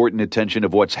the important attention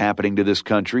of what's happening to this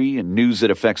country and news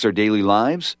that affects our daily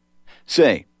lives.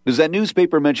 Say, does that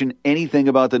newspaper mention anything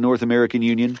about the North American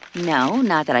Union? No,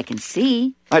 not that I can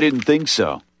see. I didn't think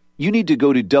so. You need to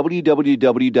go to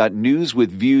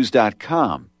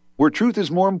www.newswithviews.com, where truth is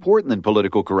more important than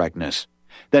political correctness.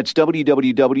 That's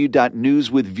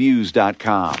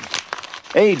www.newswithviews.com.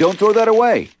 Hey, don't throw that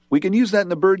away. We can use that in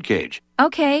the birdcage.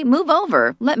 Okay, move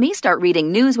over. Let me start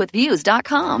reading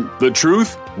newswithviews.com. The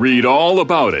truth? Read all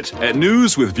about it at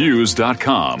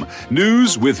newswithviews.com.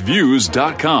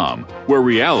 Newswithviews.com, where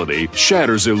reality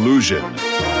shatters illusion.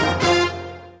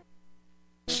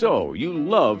 So, you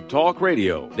love talk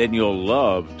radio? Then you'll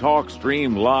love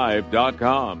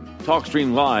TalkStreamLive.com.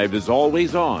 TalkStream Live is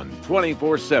always on,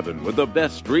 24/7, with the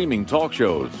best streaming talk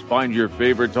shows. Find your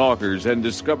favorite talkers and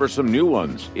discover some new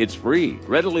ones. It's free,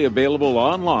 readily available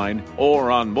online or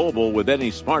on mobile with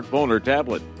any smartphone or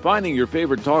tablet. Finding your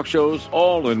favorite talk shows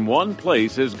all in one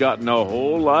place has gotten a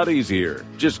whole lot easier.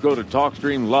 Just go to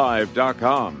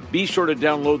TalkStreamLive.com. Be sure to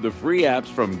download the free apps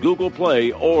from Google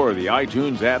Play or the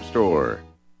iTunes App Store.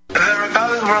 The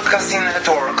Republic Broadcasting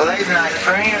Network late night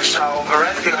premiere show of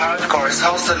Red Pill Hardcore is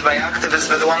hosted by activists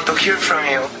that want to hear from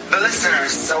you, the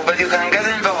listeners. So that you can get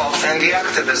involved in the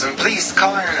activism, please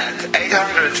call in at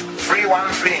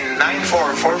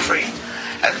 800-313-9443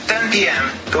 at 10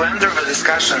 p.m. to enter the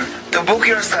discussion. To book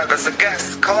yourself as a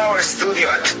guest, call our studio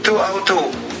at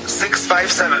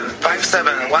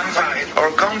 202-657-5715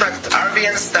 or contact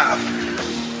RBN staff.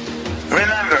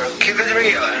 Remember, keep it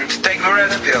real and take the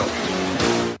Red Pill.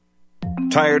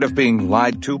 Tired of being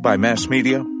lied to by mass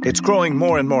media? It's growing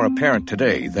more and more apparent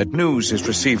today that news is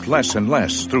received less and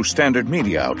less through standard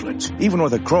media outlets. Even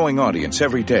with a growing audience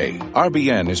every day,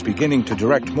 RBN is beginning to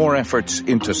direct more efforts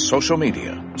into social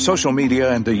media. Social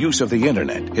media and the use of the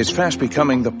internet is fast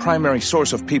becoming the primary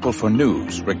source of people for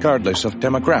news, regardless of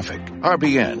demographic.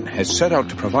 RBN has set out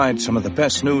to provide some of the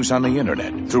best news on the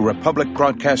internet through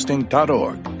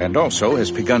republicbroadcasting.org, and also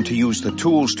has begun to use the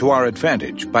tools to our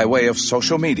advantage by way of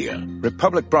social media.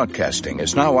 Republic Broadcasting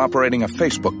is now operating a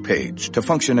Facebook page to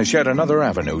function as yet another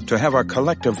avenue to have our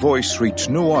collective voice reach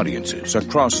new audiences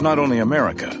across not only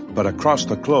America, but across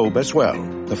the globe as well.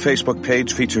 The Facebook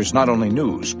page features not only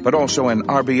news, but also an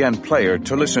RBN player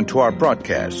to listen to our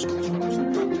broadcasts.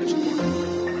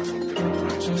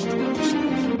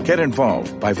 Get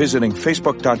involved by visiting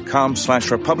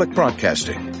facebook.com/Republic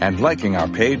Broadcasting and liking our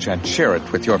page and share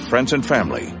it with your friends and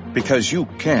family, because you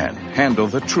can handle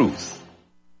the truth.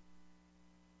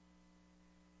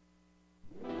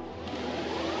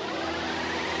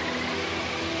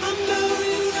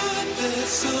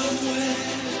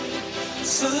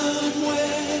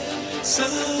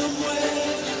 Somewhere,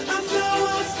 I know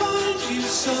I'll find you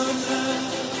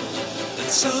somehow, and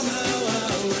somehow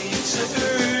I'll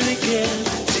return again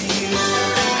to you.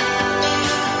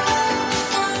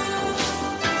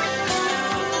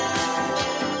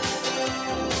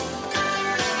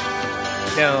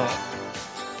 Now,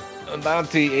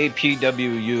 about the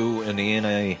APWU and the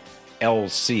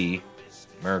NALC,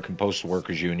 American Postal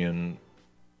Workers Union,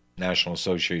 National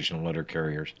Association of Letter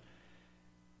Carriers.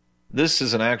 This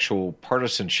is an actual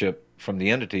partisanship from the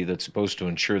entity that's supposed to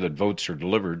ensure that votes are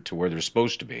delivered to where they're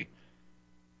supposed to be.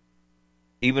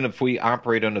 Even if we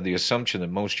operate under the assumption that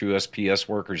most USPS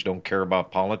workers don't care about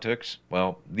politics,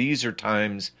 well, these are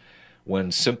times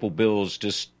when simple bills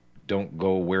just don't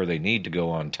go where they need to go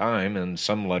on time, and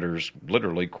some letters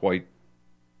literally quite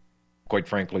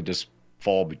frankly just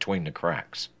fall between the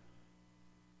cracks.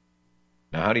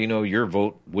 Now, how do you know your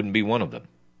vote wouldn't be one of them?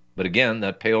 But again,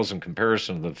 that pales in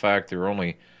comparison to the fact there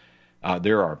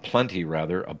are plenty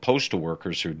of postal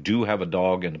workers who do have a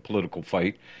dog in the political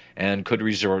fight and could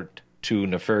resort to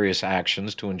nefarious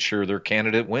actions to ensure their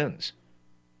candidate wins.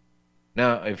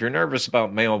 Now, if you're nervous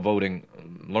about mail voting,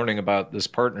 learning about this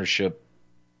partnership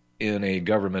in a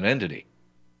government entity,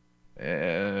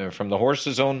 from the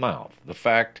horse's own mouth, the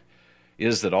fact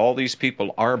is that all these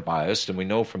people are biased, and we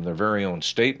know from their very own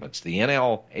statements. The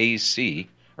NALC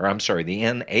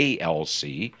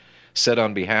said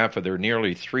on behalf of their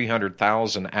nearly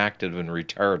 300,000 active and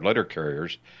retired letter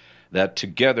carriers that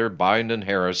together Biden and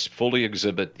Harris fully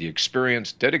exhibit the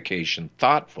experience, dedication,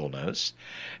 thoughtfulness,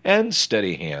 and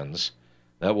steady hands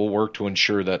that will work to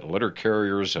ensure that letter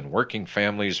carriers and working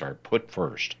families are put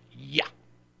first. Yeah.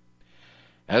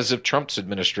 As if Trump's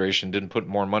administration didn't put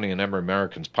more money in every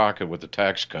American's pocket with the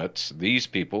tax cuts, these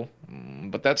people,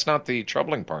 but that's not the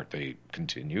troubling part, they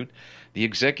continued. The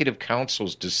Executive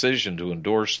Council's decision to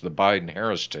endorse the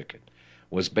Biden-Harris ticket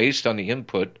was based on the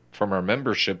input from our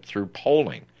membership through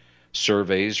polling,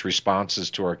 surveys, responses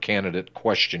to our candidate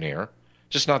questionnaire.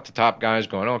 Just not the top guys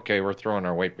going, okay, we're throwing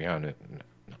our weight behind it.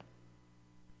 No.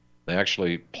 They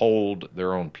actually polled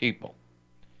their own people.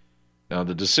 Now,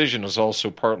 the decision is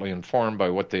also partly informed by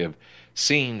what they have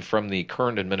seen from the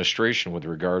current administration with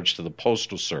regards to the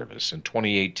Postal Service. In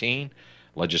 2018,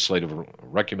 legislative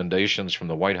recommendations from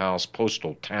the White House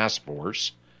Postal Task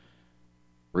Force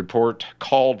report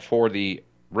called for the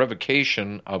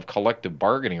revocation of collective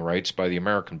bargaining rights by the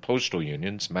American postal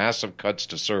unions, massive cuts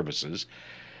to services,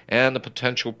 and the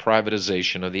potential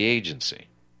privatization of the agency.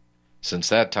 Since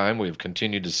that time, we have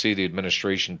continued to see the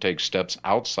administration take steps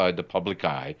outside the public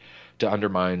eye to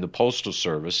undermine the Postal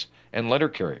Service and letter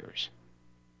carriers.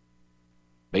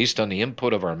 Based on the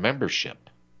input of our membership,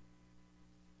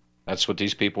 that's what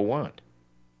these people want.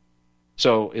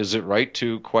 So, is it right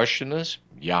to question this?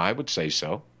 Yeah, I would say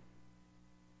so.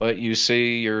 But you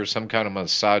see, you're some kind of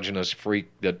misogynist freak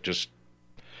that just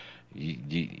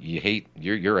you hate.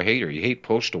 You're a hater. You hate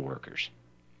postal workers,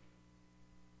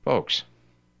 folks.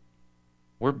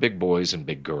 We're big boys and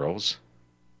big girls.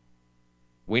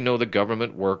 We know the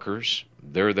government workers,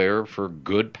 they're there for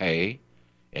good pay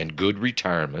and good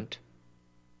retirement.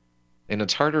 And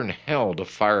it's harder than hell to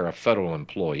fire a federal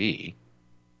employee.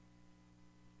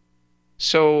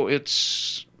 So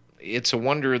it's a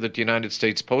wonder that the United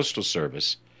States Postal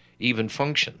Service even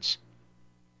functions.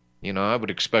 You know, I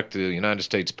would expect the United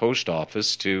States Post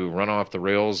Office to run off the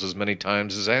rails as many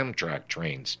times as Amtrak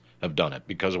trains have done it.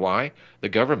 Because why? The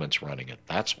government's running it.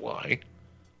 That's why.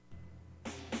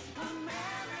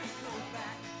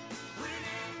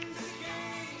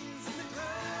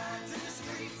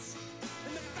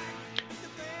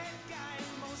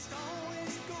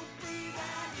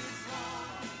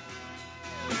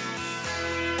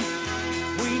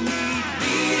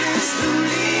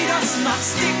 Not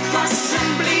stick us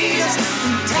and bleed us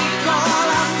and take all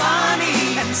our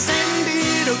money and send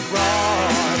it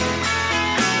abroad.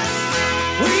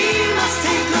 We must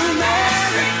take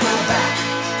America back.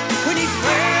 We need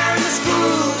fairness,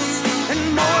 schools, and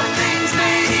more things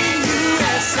made in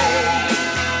USA.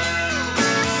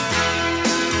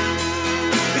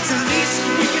 It's the least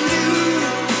we can do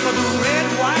for the red,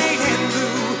 white, and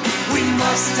blue. We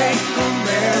must take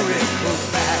America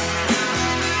back.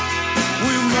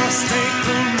 Must take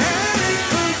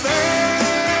America back.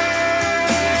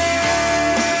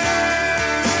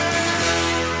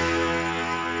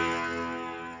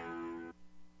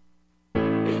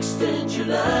 Extend your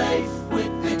life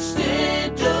with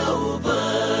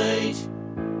Extendovite.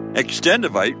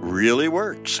 Extendovite really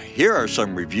works. Here are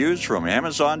some reviews from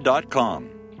Amazon.com.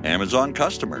 Amazon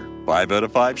customer, 5 out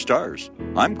of 5 stars.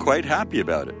 I'm quite happy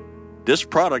about it. This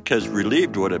product has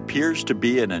relieved what appears to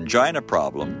be an angina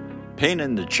problem, pain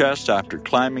in the chest after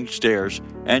climbing stairs,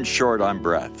 and short on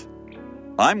breath.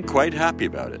 I'm quite happy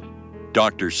about it.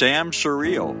 Dr. Sam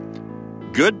Surreal.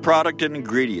 Good product and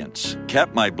ingredients.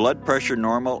 Kept my blood pressure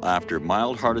normal after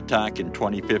mild heart attack in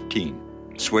 2015.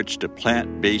 Switched to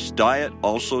plant-based diet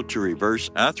also to reverse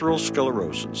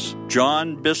atherosclerosis.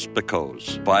 John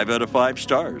Bispicos. 5 out of 5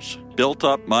 stars. Built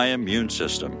up my immune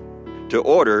system. To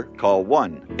order, call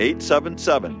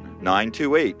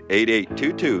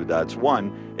 1-877-928-8822. That's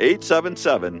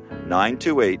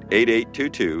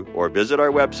 1-877-928-8822, or visit our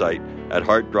website at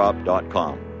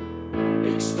heartdrop.com.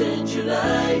 Extend your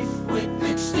life with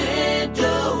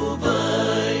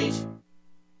Extendovite.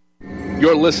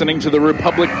 You're listening to the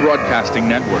Republic Broadcasting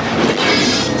Network.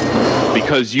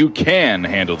 because you can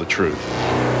handle the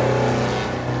truth.